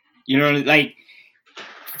 You know, like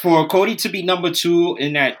for Cody to be number 2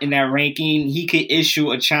 in that ranking, he could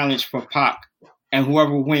issue a challenge for Pac, and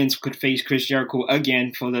whoever wins could face Chris Jericho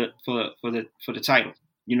again for the title.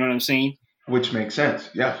 You know what I'm saying? Which makes sense.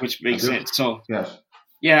 Yeah. Which makes sense. So yes.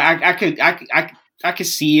 Yeah, I could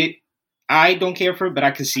see it. I don't care for it, but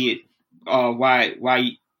I could see it.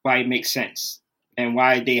 Why it makes sense and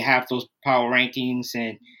why they have those power rankings,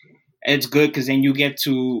 and it's good because then you get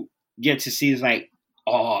to see it's like,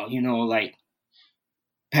 like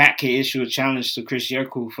Pat can issue a challenge to Chris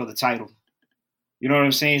Jericho for the title. You know what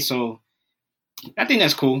I'm saying? So I think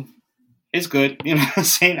that's cool. It's good. You know what I'm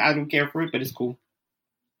saying? I don't care for it, but it's cool.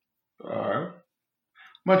 All right.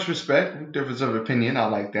 Much respect. Difference of opinion. I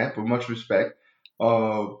like that, but much respect.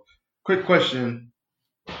 Quick question.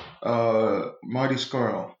 Marty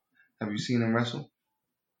Scrull. Have you seen him wrestle?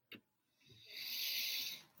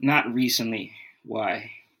 Not recently. Why?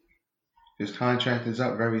 His contract is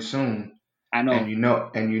up very soon. I know. And you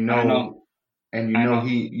know And you I know know.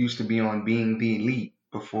 he used to be on Being the Elite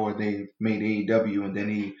before they made AEW, and then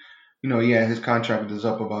he, his contract was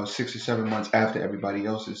up about 6 or 7 months after everybody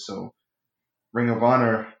else's. So Ring of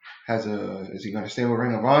Honor is he going to stay with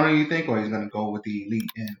Ring of Honor, you think, or he's going to go with the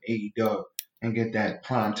Elite and AEW and get that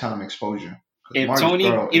prime time exposure? Because If Marty's Tony,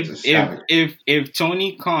 girl is a savage. if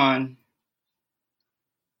Tony Khan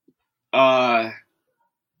uh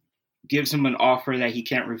gives him an offer that he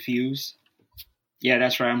can't refuse, yeah,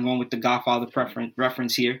 that's right. I'm going with the Godfather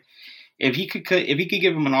reference here. If he could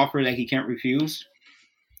give him an offer that he can't refuse,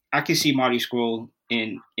 I could see Marty Scroll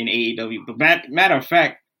in AEW. But matter of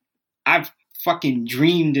fact, I've fucking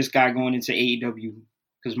dreamed this guy going into AEW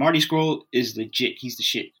because Marty Scroll is legit. He's the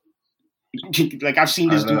shit. Like I've seen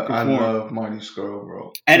this dude I perform, love Marty Scurll,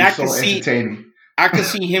 bro. and He's so entertaining. I could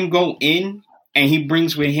see him go in, and he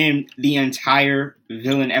brings with him the entire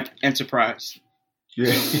villain enterprise.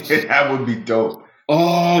 Yeah, that would be dope.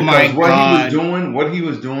 Oh Because my god! what he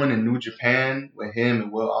was doing in New Japan with him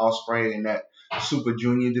and Will Ospreay in that Super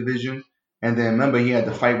Junior division, and then remember he had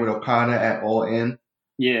the fight with Okada at All In,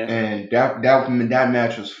 Yeah, and that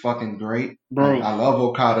match was fucking great. And bro, I love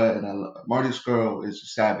Okada, and Marty Scurll is a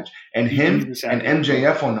savage, and he's him the and savage,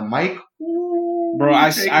 MJF on the mic. bro.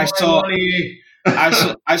 Ooh, take my money.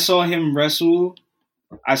 I saw him wrestle.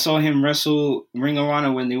 I saw him wrestle Ring of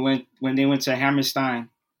Honor when they went to Hammerstein,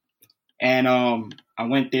 and I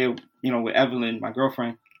went there, with Evelyn, my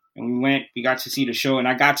girlfriend, and we got to see the show, and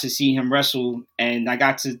I got to see him wrestle, and I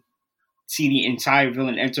got to see the entire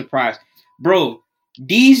villain enterprise, bro.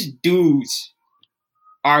 These dudes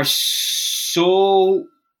are so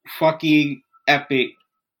fucking epic.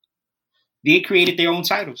 They created their own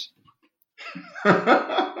titles.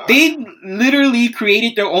 They literally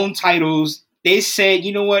created their own titles. They said,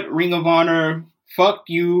 you know what, Ring of Honor, fuck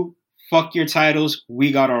you, fuck your titles,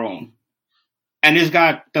 we got our own. And it's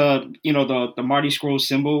got the Marty Scroll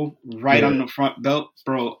symbol right on the front belt,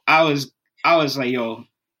 bro. I was like, yo,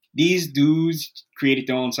 these dudes created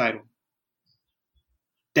their own title.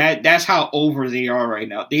 That's how over they are right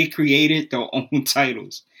now. They created their own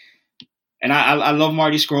titles, and I love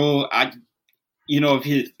Marty Scroll.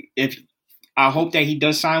 If I hope that he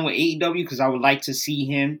does sign with AEW because I would like to see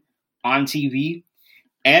him on TV,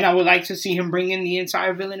 and I would like to see him bring in the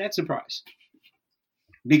entire villain enterprise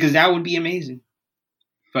because that would be amazing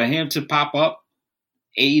for him to pop up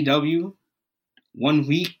AEW 1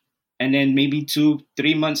 week and then maybe 2-3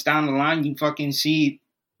 months down the line you fucking see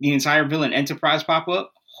the entire villain enterprise pop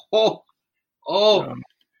up. Oh,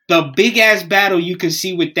 the big ass battle you could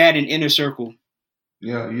see with that in Inner Circle.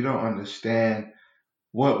 Yeah, you don't understand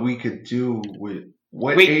what we could do with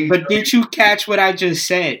what. Wait, but did you catch what I just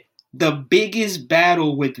said? The biggest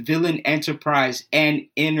battle with Villain Enterprise and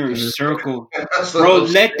Inner Circle. Bro,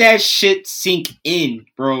 let that shit sink in,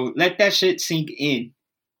 bro. Let that shit sink in.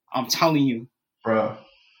 I'm telling you. Bro,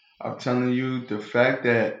 I'm telling you, the fact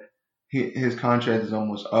that his contract is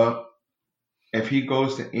almost up, if he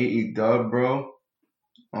goes to AEW, bro,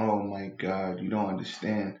 oh my God, you don't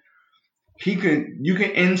understand. You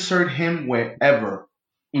can insert him wherever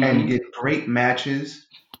and get great matches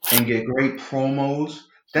and get great promos.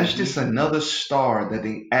 That's just another star that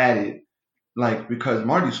they added, like because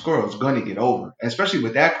Marty Scurll is going to get over, especially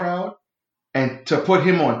with that crowd, and to put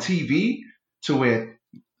him on TV to where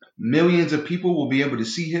millions of people will be able to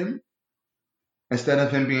see him instead of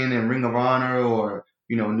him being in Ring of Honor or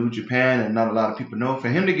New Japan and not a lot of people know. For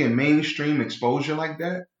him to get mainstream exposure like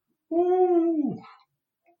that, ooh,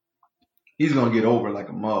 he's gonna get over like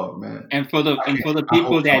a mug, man. And for the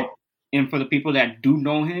people that do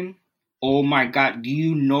know him, oh my God, do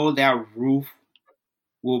you know that roof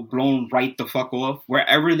will blown right the fuck off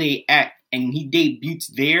wherever they at, and he debuts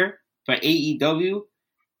there for AEW,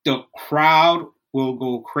 the crowd will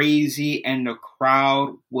go crazy and the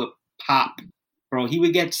crowd would pop, bro. He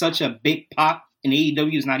would get such a big pop, and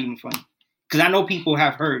AEW is not even funny because I know people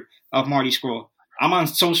have heard of Marty Scurll. I'm on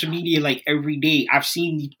social media like every day. I've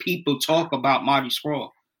seen these people talk about Marty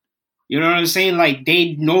Scurll. You know what I'm saying? Like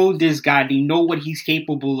they know this guy, they know what he's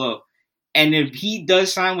capable of, and if he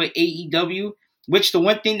does sign with AEW, which the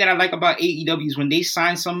one thing that I like about AEW is when they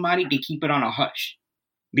sign somebody, they keep it on a hush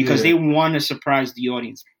because they want to surprise the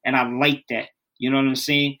audience, and I like that. You know what I'm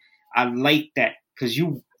saying? I like that because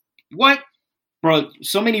bro?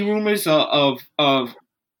 So many rumors of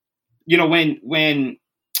when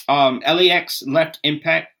LAX left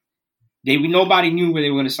Impact, nobody knew where they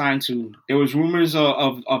were going to sign to. There was rumors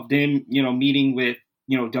of them meeting with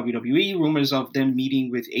WWE, rumors of them meeting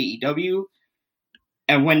with AEW,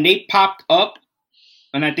 and when they popped up,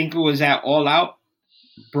 and I think it was at All Out,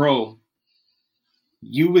 bro,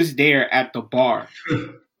 you was there at the bar.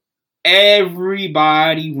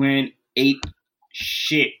 everybody went ape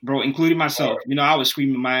shit, bro, including myself. You know, I was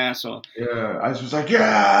screaming my ass off. Yeah, I was just like,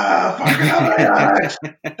 yeah, fucking LAX,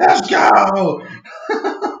 let's go.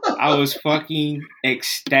 I was fucking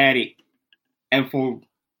ecstatic. And for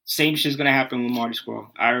same shit's gonna happen with Marty Scrull.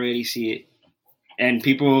 I already see it. And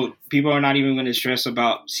people are not even gonna stress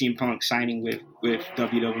about CM Punk signing with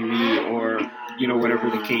WWE or, you know, whatever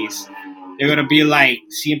the case. They're gonna be like,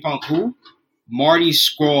 CM Punk who? Marty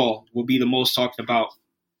Scrull will be the most talked about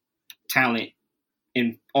talent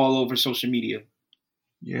in all over social media.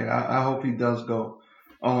 Yeah, I hope he does go.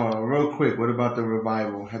 Real quick, what about the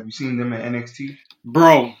Revival? Have you seen them at NXT?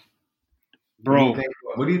 Bro, What do you bro, think?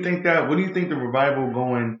 What do you think the Revival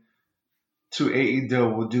going to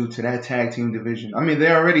AEW will do to that tag team division? I mean,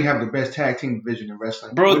 they already have the best tag team division in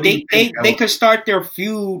wrestling. bro, What do you think that they will? could start their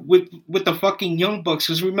feud with the fucking Young Bucks.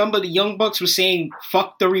 Because remember, the Young Bucks were saying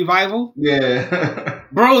fuck the Revival. Yeah,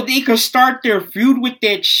 Bro, they could start their feud with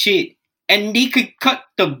that shit. And they could cut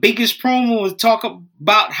the biggest promo and talk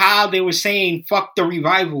about how they were saying fuck the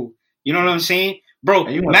Revival. You know what I'm saying? Bro,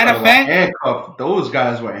 and you want to matter talk of about fact, handcuffed? Those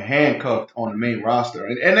guys were handcuffed on the main roster.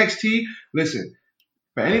 And NXT, listen,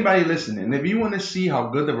 for anybody listening, if you want to see how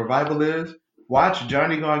good the Revival is, watch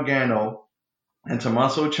Johnny Gargano and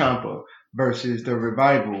Tommaso Ciampa versus the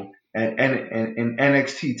Revival and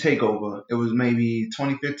NXT Takeover. It was maybe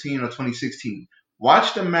 2015 or 2016.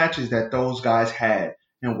 Watch the matches that those guys had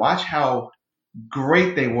and watch how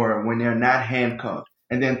great they were when they're not handcuffed.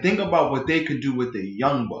 And then think about what they could do with the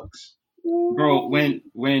Young Bucks. bro, when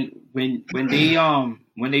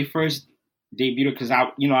they first debuted, because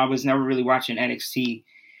I was never really watching NXT,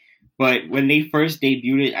 but when they first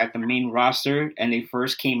debuted at the main roster and they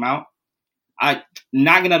first came out, I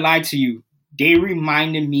not gonna lie to you, they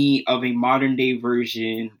reminded me of a modern day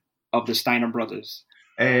version of the Steiner brothers.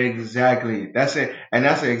 Exactly. That's it. And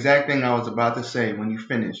that's the exact thing I was about to say when you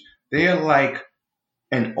finish. They're like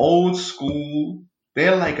an old school,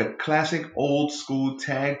 they're like a classic old school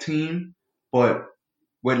tag team, but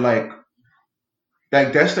with like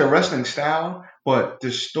that's their wrestling style, but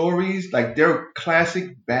the stories, like they're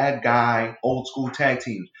classic bad guy old school tag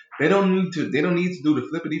teams. They don't need to do the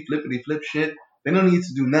flippity flip shit. They don't need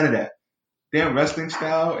to do none of that. Their wrestling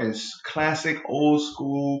style is classic old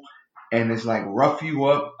school and it's like rough you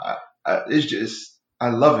up. It's just I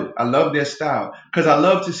love it. I love their style because I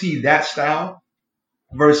love to see that style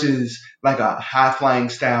versus like a high flying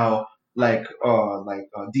style like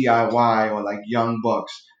DIY or like Young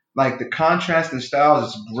Bucks. Like the contrast in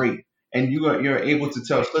styles is great, and you're able to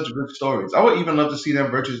tell such good stories. I would even love to see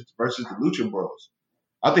them versus the Lucha Bros.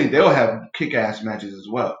 I think they'll have kick ass matches as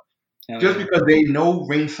well, Hell just yeah. because they know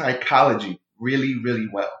ring psychology really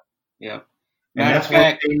well, Yeah. and Matter of that's one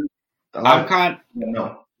fact, thing a lot I'm of people kind don't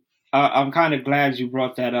know. I'm kind of glad you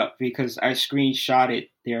brought that up because I screenshotted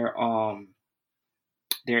their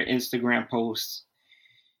Instagram posts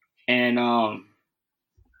and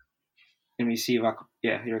let me see if I could,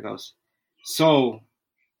 yeah, here it goes. So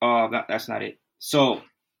that's not it. So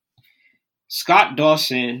Scott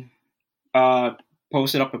Dawson uh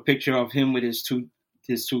posted up a picture of him with his two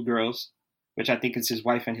girls, which I think is his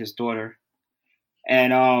wife and his daughter.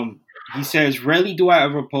 And he says, rarely do I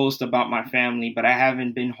ever post about my family, but I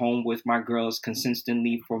haven't been home with my girls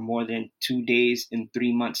consistently for more than 2 days in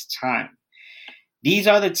 3 months' time. These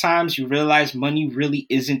are the times you realize money really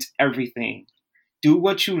isn't everything. Do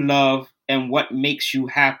what you love and what makes you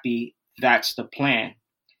happy. That's the plan.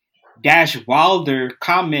 Dash Wilder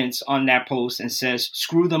comments on that post and says,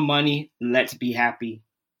 screw the money, let's be happy.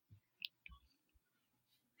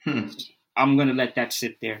 Hmm. I'm going to let that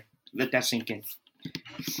sit there. Let that sink in.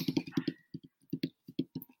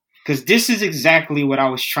 Because this is exactly what I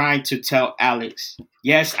was trying to tell Alex.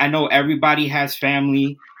 Yes, I know everybody has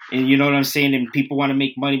family, and you know what I'm saying, and people want to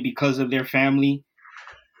make money because of their family.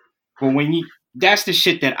 But that's the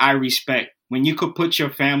shit that I respect. When you could put your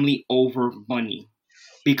family over money.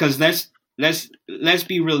 Because let's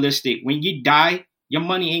be realistic. When you die, your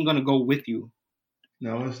money ain't gonna go with you.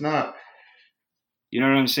 No, it's not. You know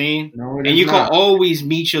what I'm saying? No, it And is you can not. always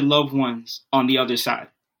meet your loved ones on the other side.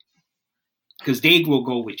 Because they will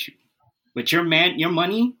go with you. But your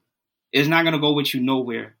money is not gonna go with you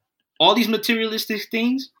nowhere. All these materialistic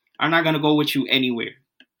things are not gonna go with you anywhere.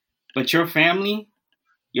 But your family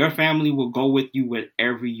will go with you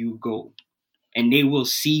wherever you go. And they will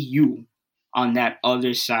see you on that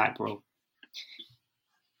other side, bro.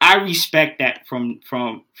 I respect that from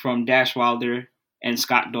Dash Wilder and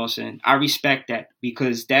Scott Dawson. I respect that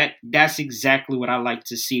because that's exactly what I like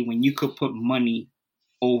to see when you could put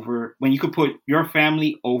when you could put your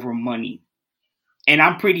family over money. And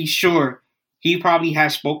I'm pretty sure he probably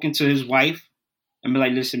has spoken to his wife and be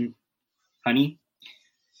like, listen, honey,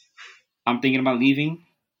 I'm thinking about leaving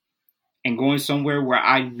and going somewhere where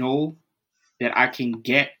I know that I can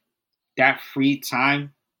get that free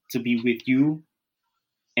time to be with you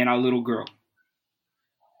and our little girl.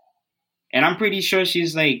 And I'm pretty sure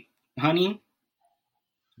she's like, honey,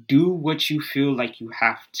 do what you feel like you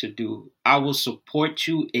have to do. I will support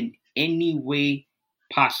you in any way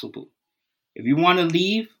possible. If you want to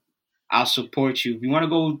leave, I'll support you. If you want to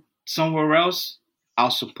go somewhere else,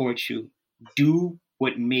 I'll support you. Do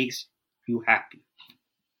what makes you happy.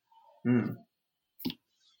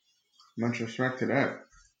 Much respect to that.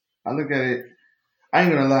 I look at it, I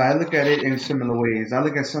ain't gonna lie, I look at it in similar ways. I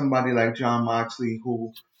look at somebody like John Moxley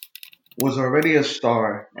who was already a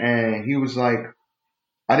star and he was like,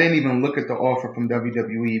 I didn't even look at the offer from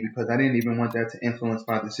WWE because I didn't even want that to influence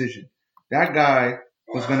my decision. That guy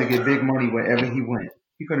was going to get big money wherever he went.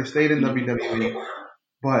 He could have stayed in WWE,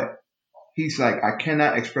 but he's like, I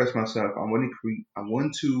cannot express myself. I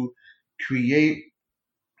want to create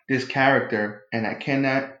this character, and I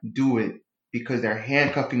cannot do it because they're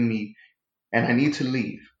handcuffing me, and I need to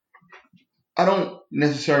leave. I don't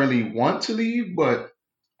necessarily want to leave, but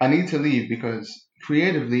I need to leave because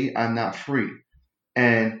creatively I'm not free.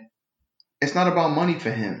 And it's not about money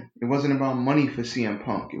for him. It wasn't about money for CM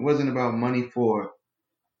Punk. It wasn't about money for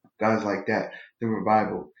guys like that, the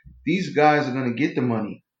Revival. These guys are going to get the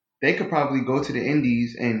money. They could probably go to the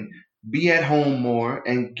indies and be at home more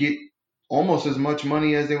and get almost as much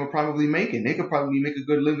money as they were probably making. They could probably make a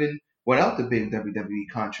good living without the big WWE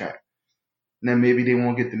contract. And then maybe they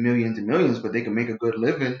won't get the millions and millions, but they can make a good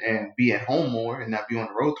living and be at home more and not be on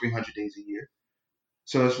the road 300 days a year.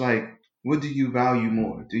 So it's like, what do you value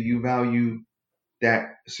more? Do you value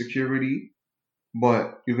that security,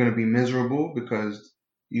 but you're going to be miserable because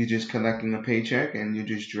you're just collecting a paycheck and you're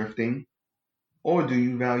just drifting? Or do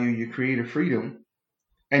you value your creative freedom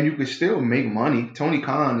and you can still make money? Tony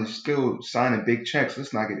Khan is still signing big checks.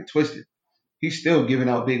 Let's not get it twisted. He's still giving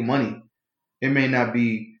out big money. It may not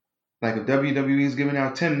be like if WWE is giving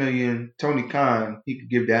out 10 million, Tony Khan, he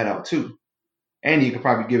could give that out too. And he could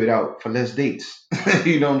probably give it out for less dates.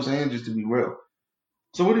 You know what I'm saying? Just to be real.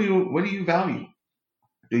 So what do you value?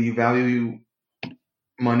 Do you value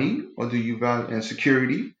money or do you value and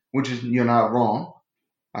security, which is you're not wrong.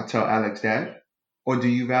 I tell Alex that. Or do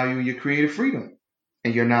you value your creative freedom?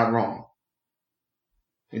 And you're not wrong.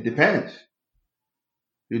 It depends.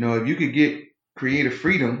 You know, if you could get creative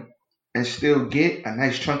freedom and still get a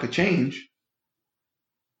nice chunk of change,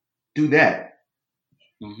 do that.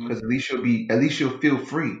 Because at least you'll feel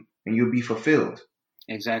free and you'll be fulfilled.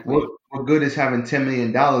 Exactly. What good is having $10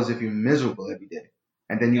 million if you're miserable every day?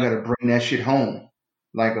 And then you got to bring that shit home.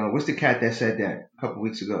 Like, what's the cat that said that a couple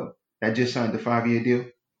weeks ago? That just signed the 5-year deal?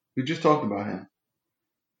 We just talked about him.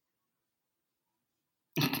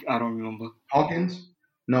 I don't remember. Hawkins?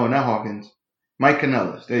 No, not Hawkins. Mike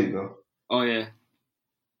Kanellis. There you go. Oh, yeah.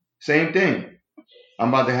 Same thing. I'm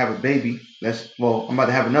about to have a baby. I'm about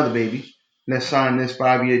to have another baby. Let's sign this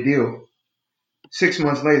 5-year deal. 6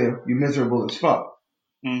 months later, you're miserable as fuck.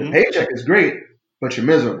 The paycheck is great, but you're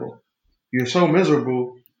miserable. You're so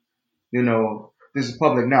miserable, you know, this is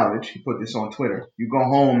public knowledge. He put this on Twitter. You go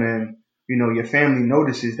home and, you know, your family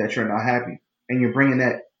notices that you're not happy. And you're bringing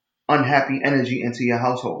that unhappy energy into your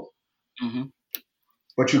household. Mm-hmm.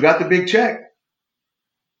 But you got the big check.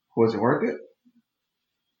 Was it worth it?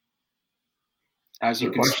 As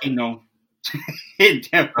you can see, no.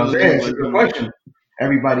 It definitely it's a good question.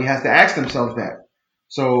 Everybody has to ask themselves that.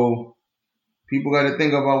 So people got to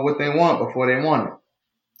think about what they want before they want it.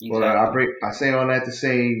 Exactly. Well, I say all that to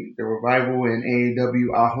say the Revival and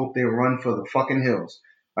AEW, I hope they run for the fucking hills.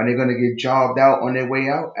 Are they going to get jobbed out on their way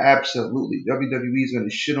out? Absolutely. WWE is going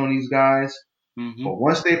to shit on these guys. Mm-hmm. But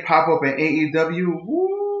once they pop up in AEW,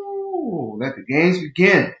 woo, let the games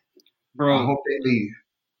begin. Bro, I hope they leave.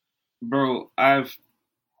 Bro,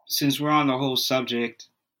 since we're on the whole subject,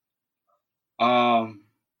 there's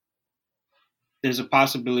a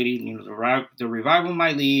possibility, you know, the Revival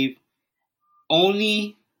might leave.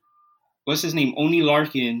 Only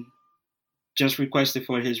Larkin just requested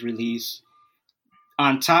for his release.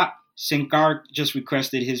 On top, Sin Cara just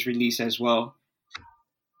requested his release as well.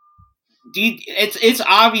 It's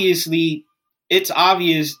obvious the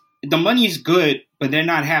money's good, but they're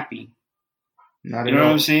not happy. Not you know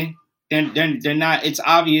what I'm saying? They're not. It's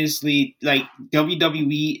obviously like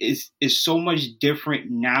WWE is so much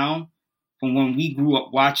different now from when we grew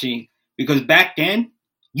up watching. Because back then,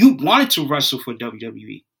 you wanted to wrestle for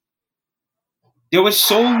WWE. there was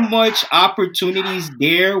so much opportunities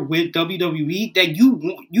there with WWE that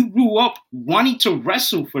you grew up wanting to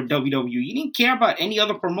wrestle for WWE. You didn't care about any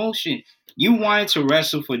other promotion. You wanted to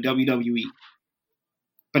wrestle for WWE.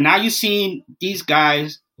 But now you're seeing these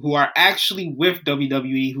guys who are actually with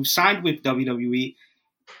WWE, who signed with WWE,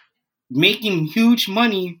 making huge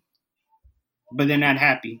money, but they're not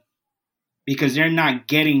happy because they're not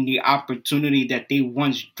getting the opportunity that they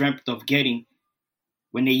once dreamt of getting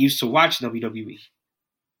when they used to watch WWE.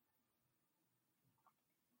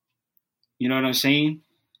 You know what I'm saying?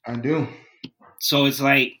 I do. So it's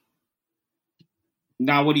like,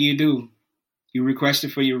 now what do? You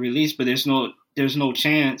requested for your release, but there's no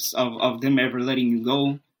chance of them ever letting you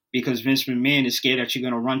go because Vince McMahon is scared that you're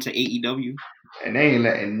gonna run to AEW. And they ain't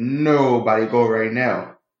letting nobody go right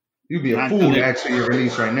now. You'd be a Not fool to ask for your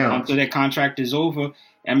release right now. until their contract is over.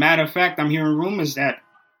 And matter of fact, I'm hearing rumors that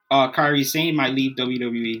Kairi Sane might leave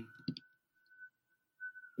WWE.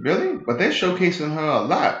 Really? But they're showcasing her a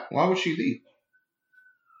lot. Why would she leave?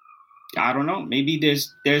 I don't know. Maybe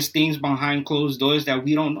there's things behind closed doors that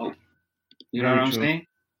we don't know. You know Very what I'm true. saying?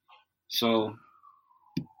 So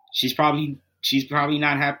she's probably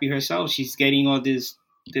not happy herself. She's getting all this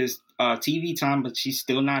TV time, but she's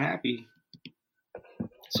still not happy.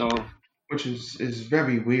 So Which is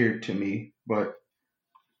very weird to me, but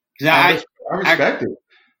I I respect it.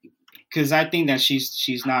 because I think that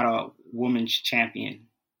she's not a women's champion.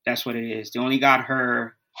 That's what it is. They only got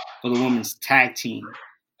her for the women's tag team,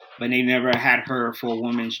 but they never had her for a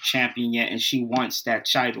women's champion yet, and she wants that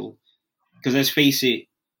title. Because let's face it,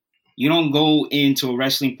 you don't go into a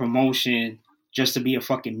wrestling promotion just to be a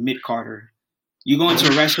fucking mid-carder. You go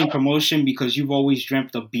into a wrestling promotion because you've always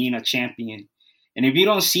dreamt of being a champion. And if you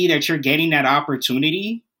don't see that you're getting that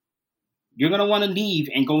opportunity, you're going to want to leave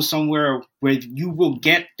and go somewhere where you will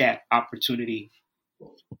get that opportunity.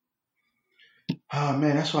 Oh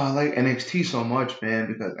man, that's why I like NXT so much, man.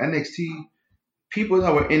 Because NXT people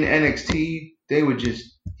that were in NXT, they were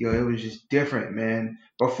just it was just different, man.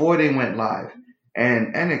 Before they went live,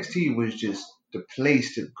 and NXT was just the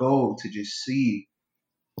place to go to just see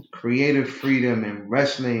creative freedom and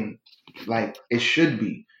wrestling like it should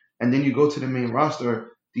be. And then you go to the main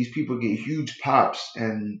roster, these people get huge pops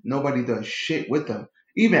and nobody does shit with them.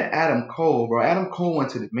 Even Adam Cole, bro. Adam Cole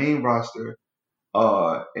went to the main roster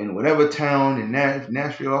in whatever town in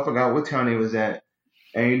Nashville, I forgot what town he was at.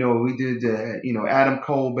 And we did the Adam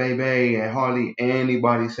Cole baby and hardly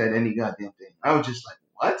anybody said any goddamn thing. I was just like,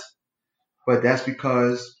 what? But that's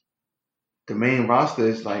because the main roster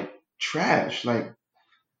is like trash. Like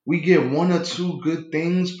we get one or two good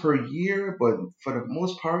things per year, but for the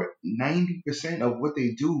most part, 90% of what they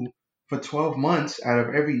do for 12 months out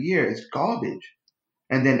of every year is garbage.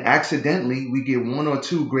 And then accidentally, we get one or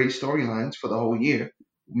two great storylines for the whole year.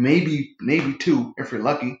 Maybe two if you're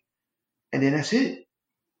lucky. And then that's it.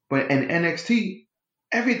 But in NXT,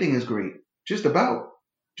 everything is great. Just about.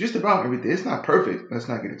 Just about everything. It's not perfect. Let's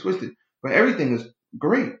not get it twisted. But everything is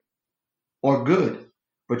great or good.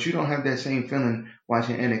 But you don't have that same feeling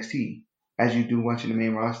watching NXT as you do watching the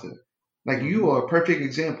main roster. Like you are a perfect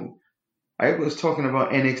example. I was talking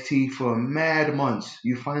about NXT for mad months.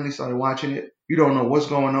 You finally started watching it. You don't know what's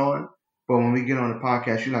going on. But when we get on the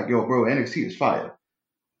podcast, you're like, yo, bro, NXT is fire.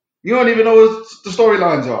 You don't even know what the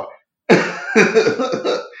storylines are.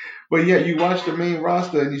 But yet you watch the main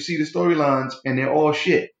roster and you see the storylines and they're all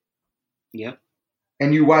shit. Yep.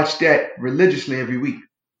 And you watch that religiously every week.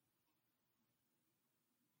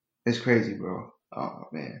 It's crazy, bro. Oh,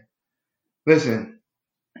 man. Listen,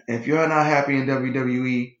 if you're not happy in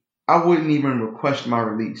WWE, I wouldn't even request my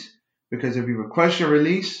release. Because if you request your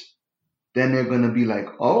release, then they're going to be like,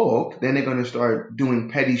 oh, then they're going to start doing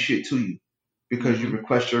petty shit to you because you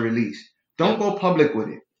request your release. Don't go public with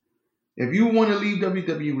it. If you want to leave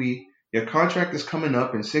WWE, your contract is coming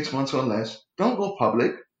up in 6 months or less, don't go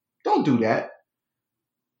public. Don't do that.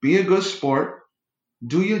 Be a good sport.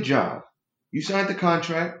 Do your job. You signed the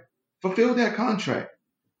contract. Fulfill that contract.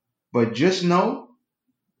 But just know,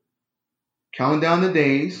 count down the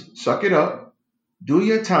days, suck it up, do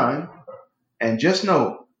your time, and just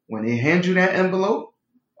know when they hand you that envelope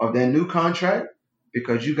of that new contract,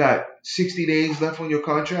 because you got 60 days left on your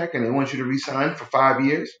contract and they want you to resign for 5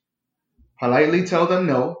 years, politely tell them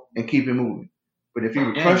no and keep it moving. But if you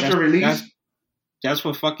request your release, that's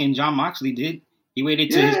what fucking John Moxley did. He waited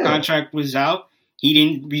till his contract was out. He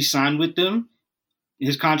didn't resign with them.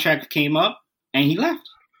 His contract came up and he left.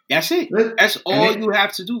 That's it. That's all you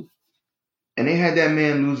have to do. And they had that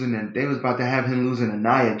man losing, and they was about to have him losing to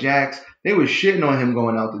Nia Jax. They was shitting on him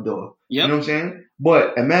going out the door. Yep. You know what I'm saying?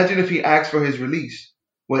 But imagine if he asked for his release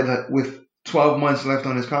with 12 months left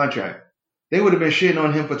on his contract. they would have been shitting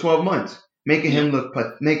on him for 12 months, making Yep. him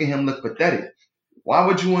look pathetic. Why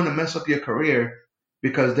would you want to mess up your career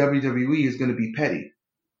because WWE is going to be petty?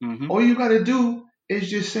 Mm-hmm. All you got to do is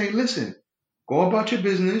just say, listen, go about your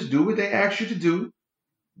business, do what they ask you to do.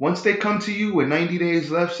 Once they come to you with 90 days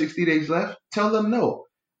left, 60 days left, tell them no.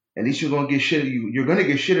 At least you're gonna get shitted. You're gonna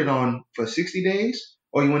get shitted on for 60 days,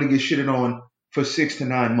 or you want to get shitted on for 6 to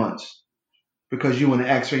 9 months because you want to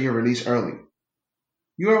ask for your release early.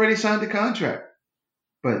 You already signed the contract,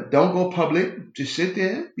 but don't go public. Just sit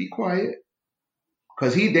there, be quiet,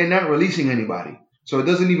 because they're not releasing anybody. So it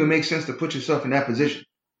doesn't even make sense to put yourself in that position.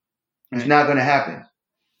 It's Right. not gonna happen.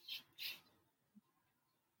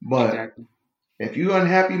 But Exactly. if you're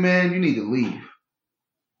unhappy, man, you need to leave.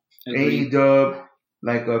 Agreed. AEW,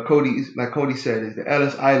 like Cody said, is the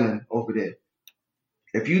Ellis Island over there.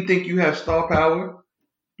 If you think you have star power,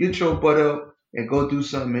 get your butt up and go do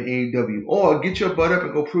something in AEW, or get your butt up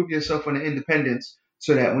and go prove yourself on the independents,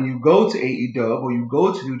 so that when you go to AEW or you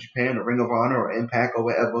go to New Japan or Ring of Honor or Impact or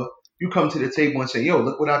whatever, you come to the table and say, "Yo,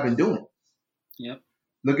 look what I've been doing. Yep.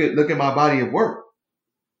 Look at my body of work.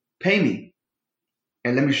 Pay me,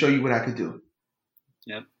 and let me show you what I could do."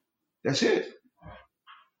 Yep. That's it.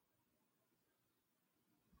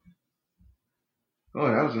 Oh,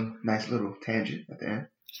 that was a nice little tangent at the end.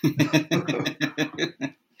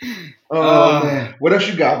 Oh man, what else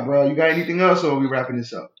you got, bro? You got anything else, or are we wrapping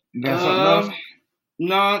this up? You got something else?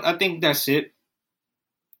 No, I think that's it.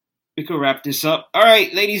 We could wrap this up. All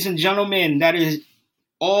right, ladies and gentlemen, that is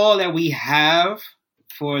all that we have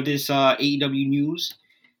for this AEW news.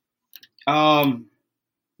 Man,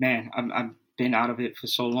 I've been out of it for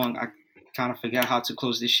so long. I kind of forgot how to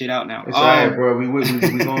close this shit out now. It's all right, bro. We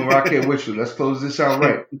gonna rock here with you. Let's close this out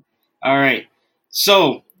right. All right.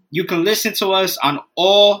 So you can listen to us on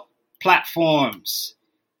all platforms: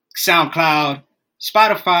 SoundCloud,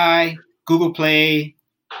 Spotify, Google Play,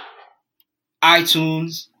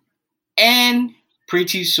 iTunes, and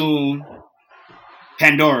pretty soon,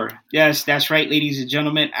 Pandora. Yes, that's right, ladies and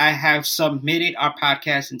gentlemen. I have submitted our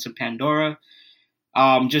podcast into Pandora.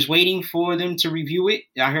 Just waiting for them to review it.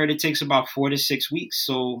 I heard it takes about 4 to 6 weeks,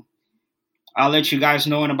 so I'll let you guys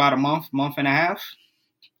know in about a month and a half.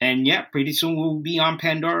 And yeah, pretty soon we'll be on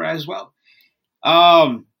Pandora as well.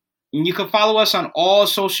 You can follow us on all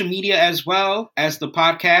social media as well as the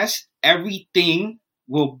podcast. Everything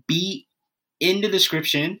will be in the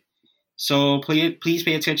description. So please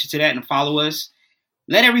pay attention to that and follow us.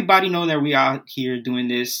 Let everybody know that we are here doing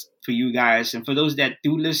this for you guys. And for those that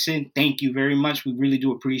do listen, thank you very much. We really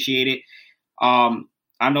do appreciate it.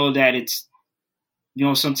 I know that it's,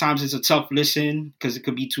 sometimes it's a tough listen because it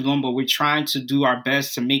could be too long, but we're trying to do our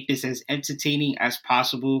best to make this as entertaining as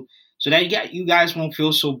possible so that you guys won't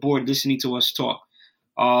feel so bored listening to us talk.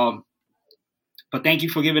 But thank you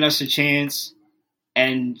for giving us a chance,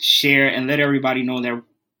 and share and let everybody know that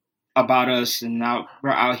about us, and now we're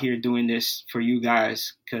out here doing this for you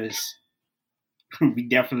guys because we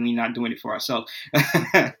definitely not doing it for ourselves.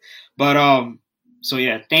 But so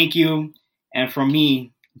yeah, thank you. And from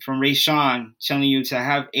me, from Ray Sean, telling you to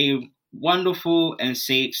have a wonderful and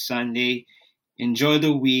safe Sunday. Enjoy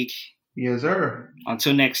the week. Yes, sir.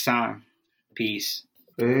 Until next time. Peace.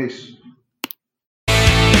 Peace.